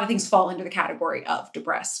 very, a lot of things fall into the category of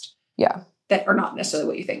depressed. Yeah. That are not necessarily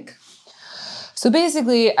what you think. So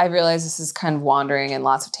basically I realize this is kind of wandering and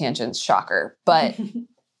lots of tangents, shocker. But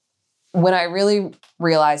when I really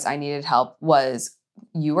realized I needed help was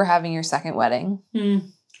you were having your second wedding.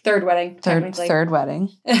 Third wedding. Third wedding.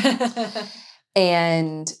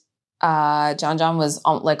 And John was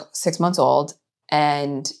like 6 months old.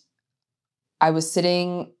 And I was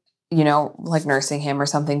sitting, like nursing him or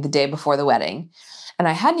something the day before the wedding. And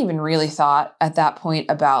I hadn't even really thought at that point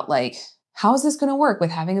about like, how is this going to work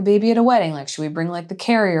with having a baby at a wedding? Like, should we bring like the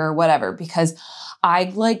carrier or whatever? Because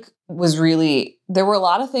I like there were a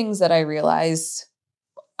lot of things that I realized,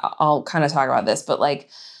 I'll kind of talk about this, but like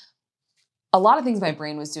a lot of things my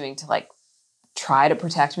brain was doing to like try to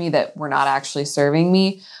protect me that were not actually serving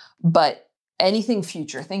me. But anything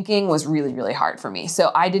future thinking was really, really hard for me.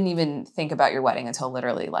 So I didn't even think about your wedding until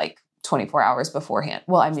literally like 24 hours beforehand.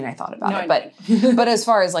 Well, I mean, I thought about it, but as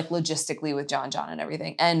far as like logistically with John and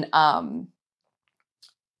everything. And I'm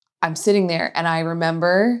sitting there and I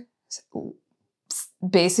remember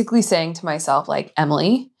basically saying to myself, like,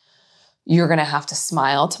 Emily, you're going to have to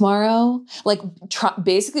smile tomorrow. Like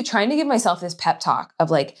basically trying to give myself this pep talk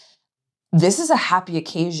of like, this is a happy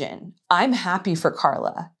occasion. I'm happy for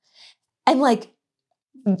Carla. And like,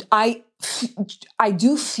 I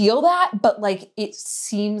do feel that, but like, it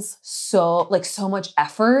seems so much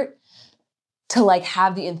effort to like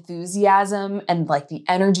have the enthusiasm and like the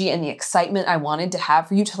energy and the excitement I wanted to have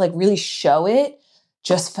for you to like really show it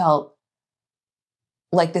just felt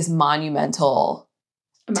like this monumental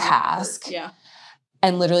task. Yeah.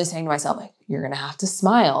 And literally saying to myself, like, you're going to have to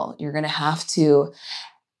smile. You're going to have to.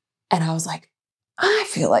 And I was like, I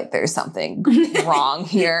feel like there's something wrong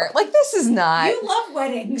here. Like, this is not. You love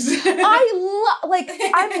weddings.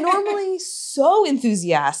 I'm normally so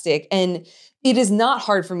enthusiastic and it is not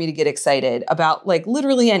hard for me to get excited about like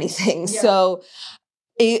literally anything. Yeah. So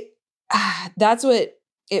that's what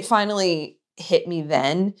it finally hit me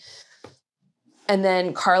then. And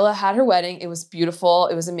then Carla had her wedding. It was beautiful.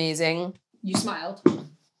 It was amazing. You smiled.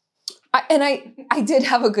 I did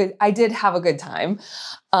have a good time.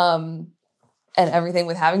 And everything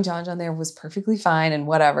with having John there was perfectly fine and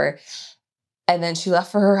whatever. And then she left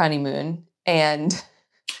for her honeymoon and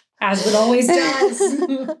as it always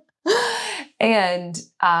does. And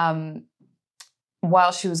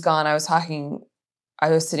while she was gone, I was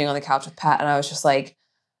sitting on the couch with Pat and I was just like,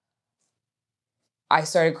 I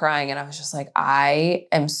started crying and I was just like, I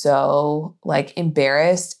am so like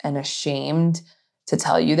embarrassed and ashamed to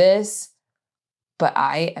tell you this, but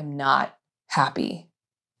I am not happy.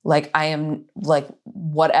 Like I am like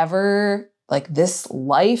whatever, like this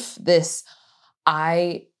life,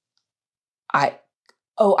 I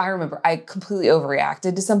remember I completely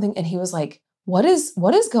overreacted to something and he was like, what is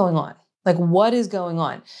going on? Like, what is going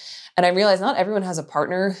on? And I realized not everyone has a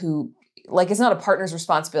partner who like, it's not a partner's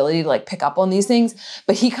responsibility to like pick up on these things,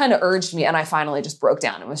 but he kind of urged me and I finally just broke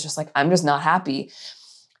down and was just like, I'm just not happy.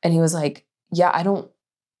 And he was like, yeah,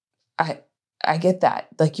 I get that.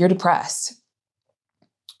 Like you're depressed,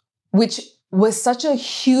 which was such a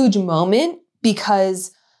huge moment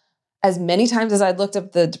because as many times as I'd looked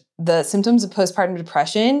up the symptoms of postpartum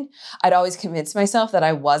depression, I'd always convinced myself that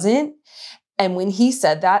I wasn't. And when he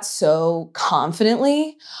said that so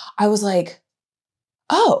confidently, I was like,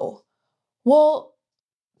 oh, well,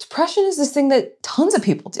 depression is this thing that tons of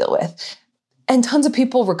people deal with and tons of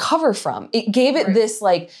people recover from. It gave it this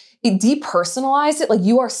like, it depersonalized it. Like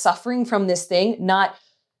you are suffering from this thing, not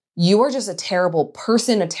you are just a terrible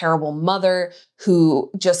person, a terrible mother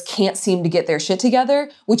who just can't seem to get their shit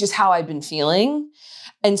together, which is how I'd been feeling.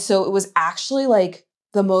 And so it was actually like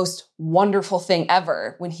the most wonderful thing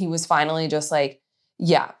ever when he was finally just like,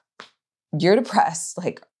 yeah, you're depressed.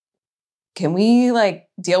 Like, can we like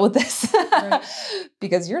deal with this? Right.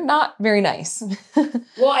 Because you're not very nice.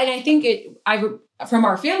 Well, and I think from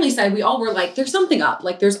our family side, we all were like, there's something up.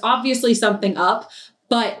 Like, there's obviously something up,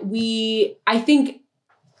 but I think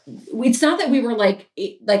it's not that we were like,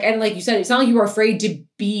 and like you said, it's not like you were afraid to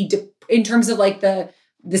be in terms of like the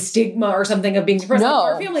stigma or something of being depressed. No.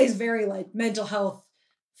 Like, our family is very like mental health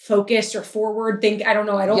focused or forward think. I don't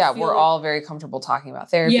know. We're all very comfortable talking about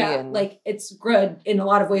therapy. Yeah. And like, it's good in a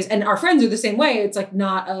lot of ways. And our friends are the same way. It's like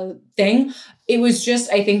not a thing. It was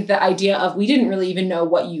just, I think the idea of, we didn't really even know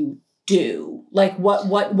what you do. Like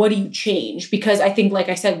what do you change? Because I think, like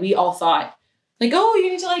I said, we all thought like, oh, you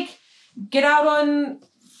need to like get out in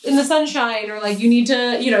the sunshine, or like you need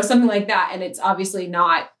to, something like that. And it's obviously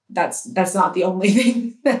not, that's not the only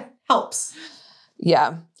thing that helps.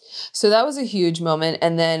 Yeah. So that was a huge moment.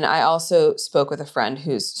 And then I also spoke with a friend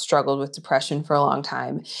who's struggled with depression for a long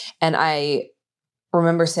time. And I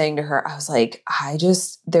remember saying to her, I was like,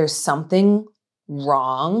 there's something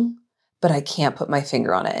wrong, but I can't put my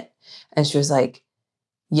finger on it. And she was like,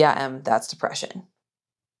 yeah, Em, that's depression.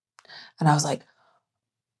 And I was like,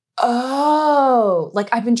 oh, like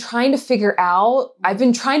I've been trying to find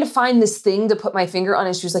this thing to put my finger on.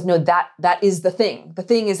 And she was like, no, that is the thing. The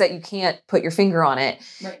thing is that you can't put your finger on it.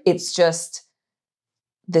 Right. It's just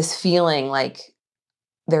this feeling like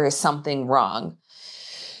there is something wrong.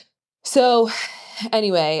 So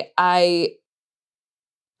anyway, I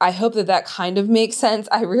hope that kind of makes sense.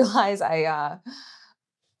 I realize I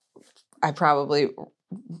probably,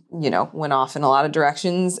 went off in a lot of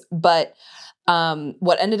directions, but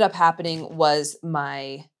what ended up happening was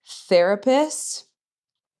my therapist,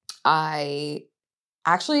 I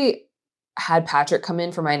actually had Patrick come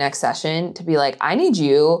in for my next session to be like, I need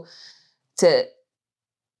you to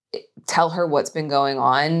tell her what's been going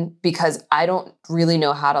on, because I don't really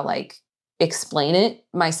know how to like explain it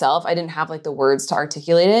myself. I didn't have like the words to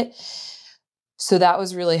articulate it. So that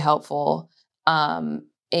was really helpful.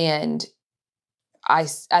 And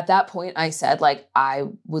at that point I said, like, I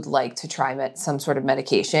would like to try some sort of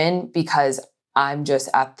medication, because I'm just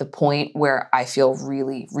at the point where I feel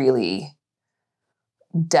really, really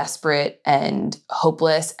desperate and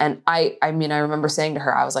hopeless. And I remember saying to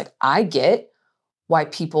her, I was like, I get why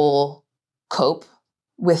people cope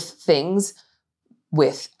with things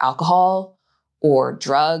with alcohol or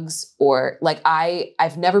drugs, or like,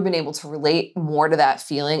 I've never been able to relate more to that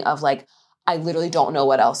feeling of like, I literally don't know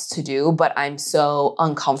what else to do, but I'm so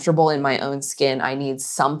uncomfortable in my own skin. I need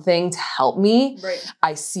something to help me. Right.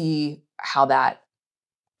 I see how it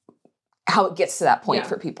gets to that point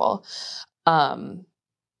for people.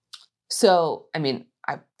 So,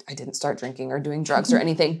 I didn't start drinking or doing drugs or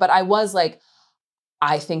anything, but I was like,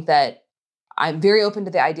 I think that I'm very open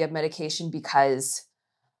to the idea of medication, because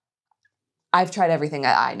I've tried everything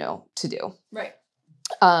that I know to do. Right.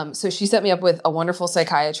 So she set me up with a wonderful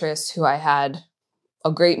psychiatrist who I had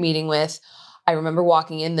a great meeting with. I remember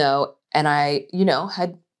walking in though, and I,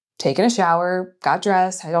 had taken a shower, got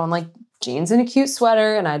dressed, had on like jeans and a cute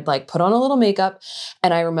sweater, and I'd like put on a little makeup.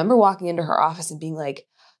 And I remember walking into her office and being like,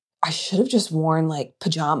 I should have just worn like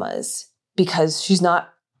pajamas, because she's not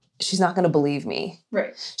going to believe me.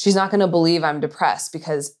 Right. She's not going to believe I'm depressed,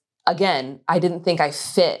 because again, I didn't think I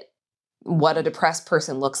fit what a depressed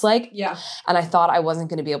person looks like. Yeah. And I thought I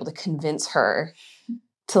wasn't going to be able to convince her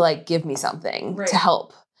to like give me something to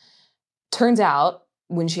help. Turns out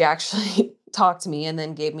when she actually talked to me and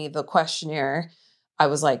then gave me the questionnaire, I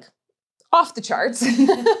was like off the charts.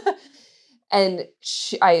 And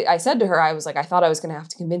I said to her, I was like, I thought I was going to have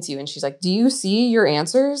to convince you. And she's like, do you see your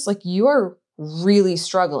answers? Like, you are really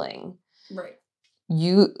struggling. Right.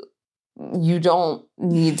 You don't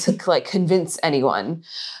need to like convince anyone.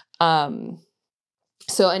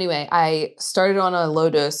 So anyway, I started on a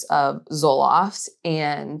low dose of Zoloft,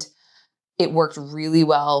 and it worked really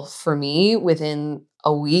well for me. Within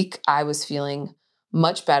a week, I was feeling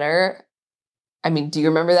much better. Do you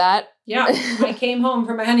remember that? Yeah. I came home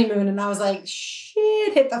from my honeymoon and I was like,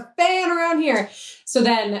 shit, hit the fan around here. So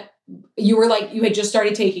then you were like, you had just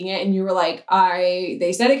started taking it and you were like,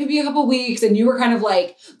 they said it could be a couple weeks, and you were kind of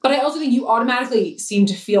like, but I also think you automatically seemed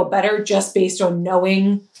to feel better just based on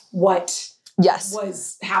knowing what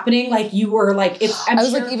was happening. Like you were like, I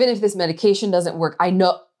was like, even if this medication doesn't work,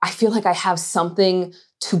 I feel like I have something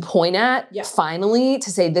to point at finally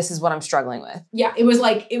to say, this is what I'm struggling with. Yeah. It was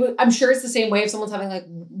like, I'm sure it's the same way if someone's having like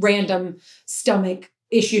random stomach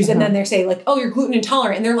issues. And then they're saying like, oh, you're gluten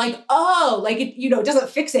intolerant. And they're like, oh, like it, it doesn't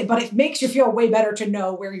fix it, but it makes you feel way better to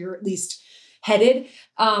know where you're at least headed.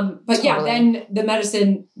 But yeah, then the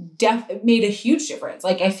medicine made a huge difference.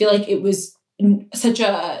 Like, I feel like it was such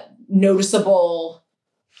a noticeable,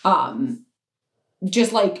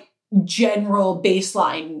 just like general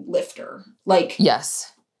baseline lifter. Like,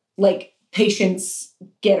 yes, like patience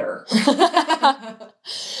getter. The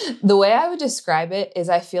way I would describe it is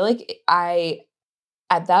I feel like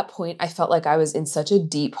at that point, I felt like I was in such a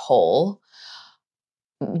deep hole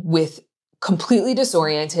with completely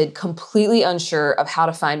disoriented, completely unsure of how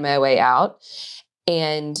to find my way out.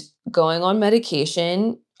 And going on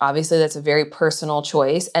medication, obviously that's a very personal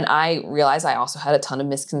choice. And I realized I also had a ton of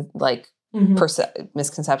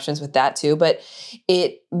misconceptions with that too. But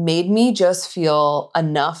it made me just feel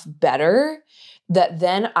enough better that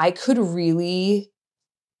then I could really,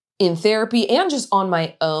 in therapy and just on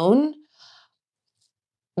my own,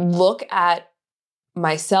 look at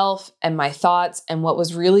myself and my thoughts and what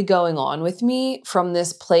was really going on with me from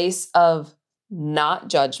this place of not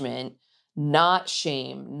judgment, not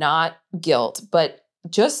shame, not guilt, but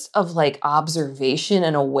just of like observation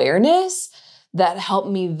and awareness that helped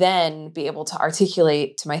me then be able to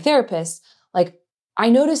articulate to my therapist, like, I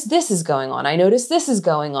noticed this is going on. I noticed this is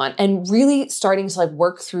going on. And really starting to like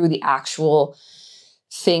work through the actual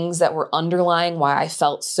things that were underlying why I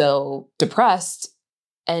felt so depressed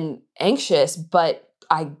and anxious, but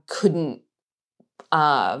I couldn't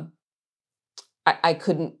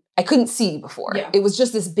see before. Yeah. It was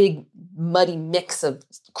just this big muddy mix of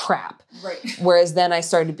crap. Right. Whereas then I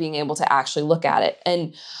started being able to actually look at it.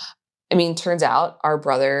 And I mean, turns out our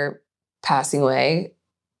brother passing away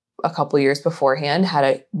a couple years beforehand had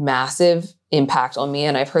a massive impact on me.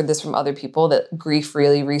 And I've heard this from other people that grief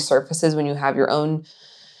really resurfaces when you have your own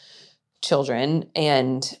children.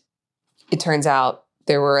 And it turns out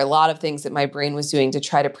there were a lot of things that my brain was doing to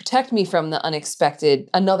try to protect me from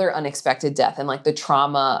another unexpected death and like the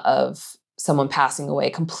trauma of someone passing away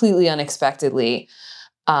completely unexpectedly.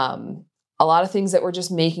 A lot of things that were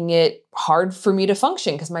just making it hard for me to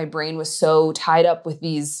function because my brain was so tied up with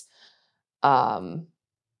these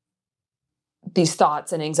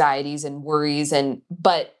thoughts and anxieties and worries.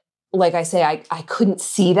 But like I say, I couldn't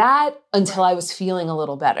see that until I was feeling a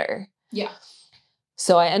little better. Yeah.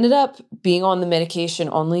 So I ended up being on the medication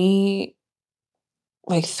only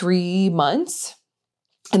like 3 months.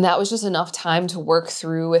 And that was just enough time to work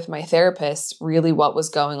through with my therapist really what was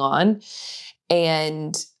going on.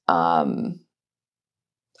 And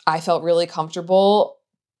I felt really comfortable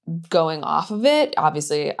going off of it.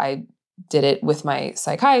 Obviously, I did it with my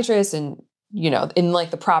psychiatrist and, in like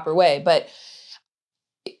the proper way. But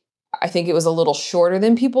I think it was a little shorter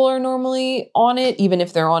than people are normally on it, even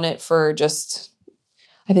if they're on it for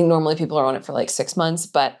I think normally people are on it for like 6 months,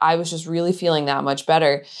 but I was just really feeling that much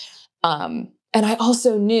better. And I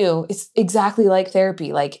also knew it's exactly like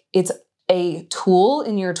therapy. Like it's a tool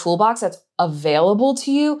in your toolbox that's available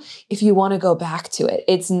to you if you want to go back to it.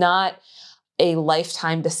 It's not a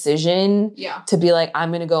lifetime decision to be like,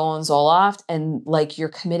 I'm going to go on Zoloft and like you're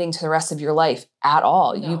committing to the rest of your life at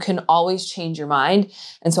all. No. You can always change your mind.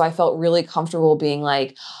 And so I felt really comfortable being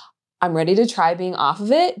like, I'm ready to try being off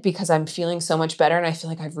of it because I'm feeling so much better. And I feel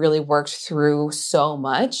like I've really worked through so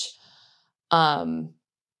much.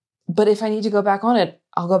 But if I need to go back on it,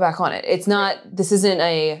 I'll go back on it. It's not, that's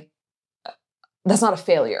not a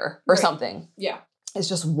failure or something. Yeah. It's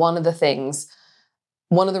just one of the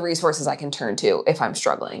resources I can turn to if I'm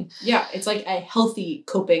struggling. Yeah. It's like a healthy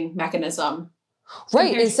coping mechanism.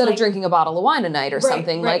 Right. Instead of drinking a bottle of wine a night or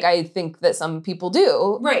something like I think that some people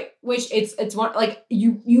do. Right. Which it's one, like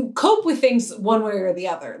you cope with things one way or the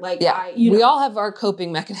other. Like, we all have our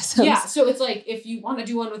coping mechanisms. Yeah. So it's like, if you want to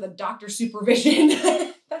do one with a doctor's supervision,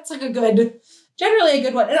 that's like generally a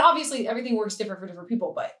good one. And obviously everything works different for different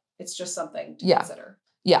people, but it's just something to consider.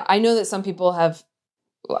 Yeah. I know that some people have,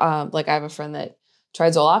 I have a friend that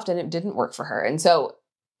tried Zoloft and it didn't work for her. And so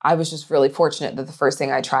I was just really fortunate that the first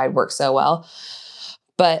thing I tried worked so well.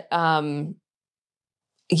 But,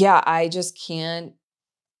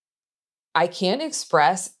 I can't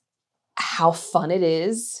express how fun it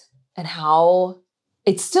is and how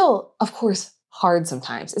it's still, of course, hard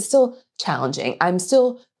sometimes. It's still challenging. I'm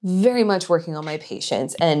still very much working on my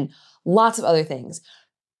patience and lots of other things.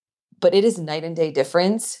 But it is night and day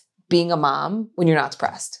difference being a mom when you're not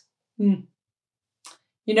depressed. You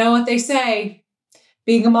know what they say,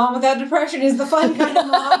 being a mom without depression is the fun kind of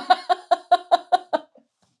mom.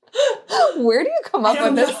 Where do you come up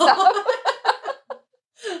with this stuff?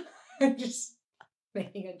 I'm just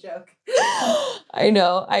making a joke. I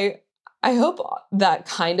know. I hope that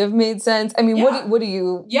kind of made sense. I mean, Yeah. what do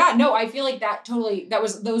you? Yeah, no, I feel like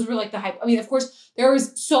those were like the hype. I mean, of course, there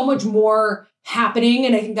was so much more happening.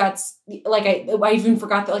 And I think that's like, I even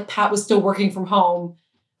forgot that like Pat was still working from home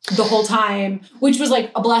the whole time, which was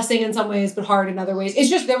like a blessing in some ways, but hard in other ways. It's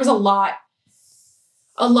just, there was a lot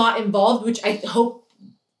involved, which I hope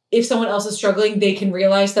if someone else is struggling, they can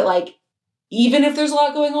realize that like, even if there's a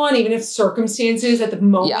lot going on, even if circumstances at the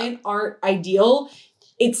moment aren't ideal,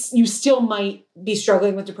 you still might be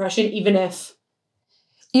struggling with depression, even if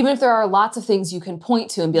there are lots of things you can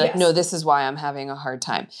point to and be like, Yes. no, this is why I'm having a hard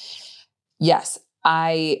time. Yes.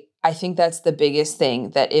 I think that's the biggest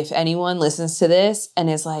thing, that if anyone listens to this and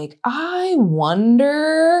is like, I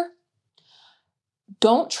wonder,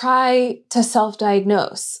 don't try to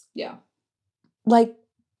self-diagnose. Yeah. Like,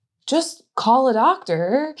 just call a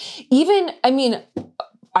doctor. Even, I mean,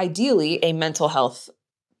 ideally a mental health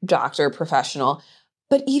doctor, professional,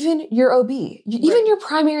 but even your OB, even your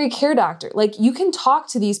primary care doctor, like you can talk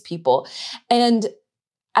to these people. And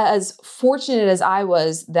as fortunate as I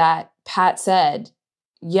was that Pat said,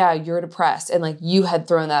 yeah, you're depressed, and like you had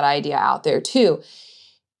thrown that idea out there too,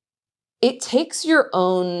 it takes your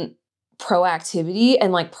own proactivity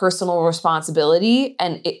and like personal responsibility.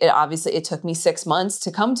 And it obviously, it took me 6 months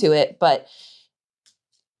to come to it, but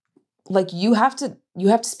like you have to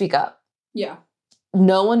speak up. Yeah.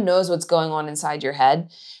 No one knows what's going on inside your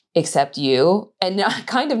head except you, and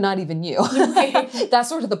not even you. Right. That's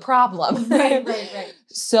sort of the problem. Right.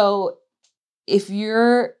 So if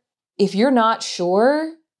you're not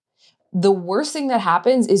sure, the worst thing that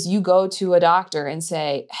happens is you go to a doctor and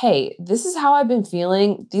say, hey, this is how I've been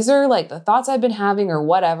feeling. These are like the thoughts I've been having or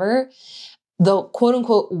whatever. The quote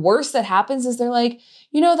unquote worst that happens is they're like,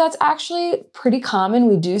 that's actually pretty common.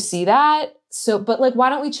 We do see that. So, but like, why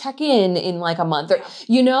don't we check in like a month or,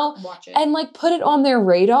 Watch it. and like put it on their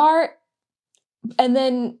radar. And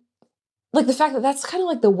then like the fact that that's kind of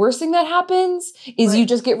like the worst thing that happens is you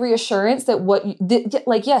just get reassurance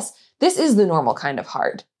that yes, this is the normal kind of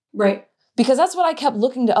hard. Right. Because that's what I kept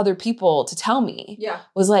looking to other people to tell me. Yeah.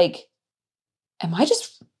 Was like, am I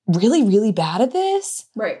just really, really bad at this?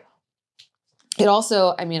 Right. It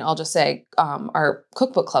also, I mean, I'll just say, our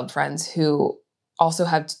cookbook club friends who also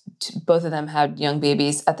have, both of them had young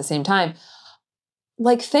babies at the same time.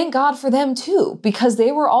 Like, thank God for them too, because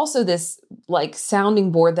they were also this like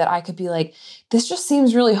sounding board that I could be like, this just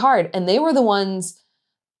seems really hard. And they were the ones,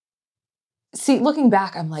 looking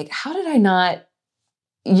back, I'm like, how did I not,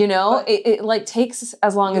 it like takes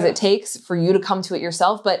as long as it takes for you to come to it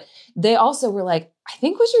yourself. But they also were like, I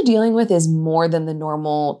think what you're dealing with is more than the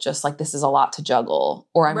normal, just like, this is a lot to juggle,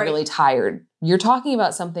 or I'm really tired. You're talking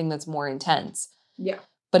about something that's more intense. Yeah.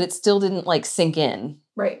 But it still didn't like sink in.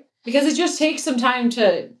 Right. Because it just takes some time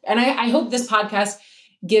and I hope this podcast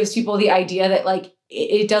gives people the idea that like,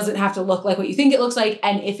 it doesn't have to look like what you think it looks like.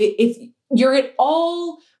 And if you're at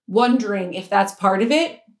all wondering if that's part of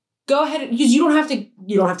it, go ahead, because you don't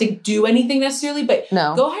have to do anything necessarily, but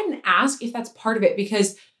go ahead and ask if that's part of it,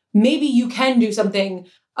 because maybe you can do something,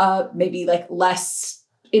 maybe like less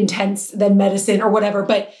intense than medicine or whatever.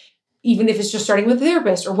 But even if it's just starting with a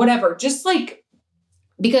therapist or whatever, just like,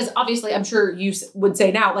 because obviously I'm sure you would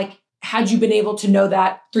say now, like, had you been able to know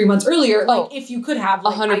that 3 months earlier, like if you could have,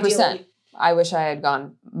 like, 100%. Ideally, I wish I had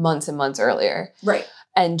gone months and months earlier. Right.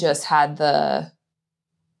 And just had the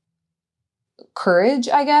courage,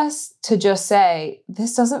 I guess, to just say,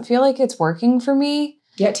 this doesn't feel like it's working for me.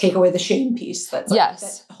 Yeah, take away the shame piece that's like,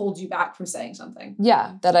 that holds you back from saying something.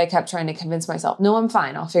 Yeah, that I kept trying to convince myself, no, I'm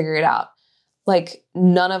fine, I'll figure it out. Like,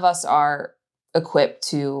 none of us are equipped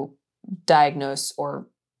to diagnose or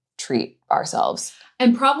treat ourselves.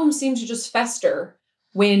 And problems seem to just fester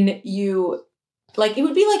when you, like, it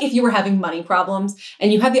would be like if you were having money problems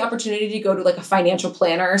and you had the opportunity to go to like a financial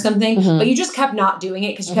planner or something, but you just kept not doing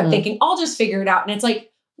it because you kept thinking, I'll just figure it out. And it's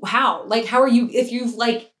like, how? Like, how are you, if you've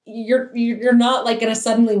like, you're not like going to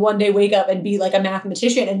suddenly one day wake up and be like a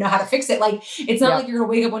mathematician and know how to fix it. Like, it's not like you're going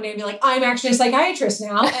to wake up one day and be like, I'm actually a psychiatrist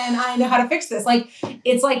now and I know how to fix this. Like,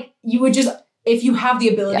 it's like, you would just, if you have the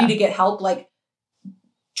ability to get help, like,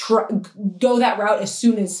 go that route as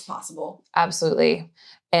soon as possible. Absolutely.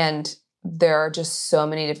 And there are just so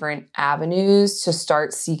many different avenues to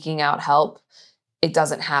start seeking out help. It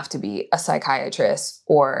doesn't have to be a psychiatrist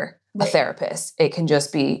or a therapist. It can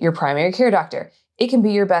just be your primary care doctor. It can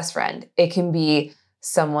be your best friend. It can be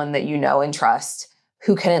someone that you know and trust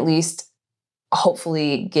who can at least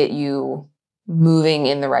hopefully get you moving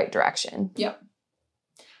in the right direction. Yep.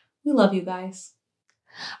 We love you guys.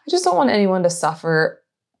 I just don't want anyone to suffer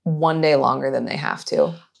one day longer than they have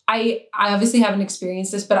to. I obviously haven't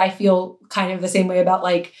experienced this, but I feel kind of the same way about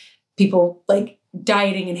like people like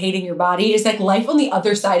dieting and hating your body is like life on the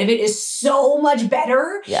other side of it is so much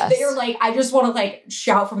better that you're like, I just want to like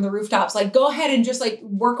shout from the rooftops, like go ahead and just like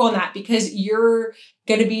work on that because you're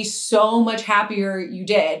going to be so much happier you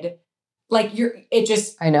did. Like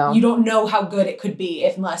I know you don't know how good it could be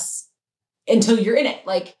until you're in it.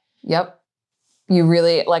 Like, yep. You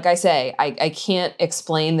really, like I say, I can't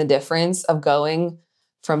explain the difference of going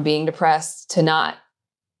from being depressed to not.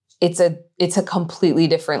 It's a completely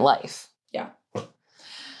different life. Yeah.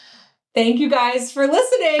 Thank you guys for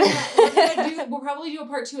listening. We'll probably do a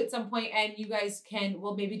part 2 at some point, and you guys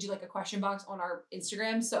we'll maybe do like a question box on our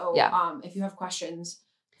Instagram. So if you have questions,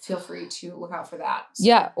 feel free to look out for that. So.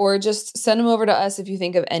 Yeah. Or just send them over to us if you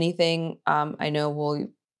think of anything. I know we'll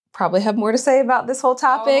probably have more to say about this whole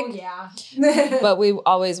topic. Oh, yeah. But we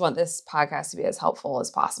always want this podcast to be as helpful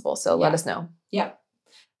as possible. So let us know. Yep.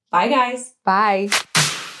 Bye, guys. Bye.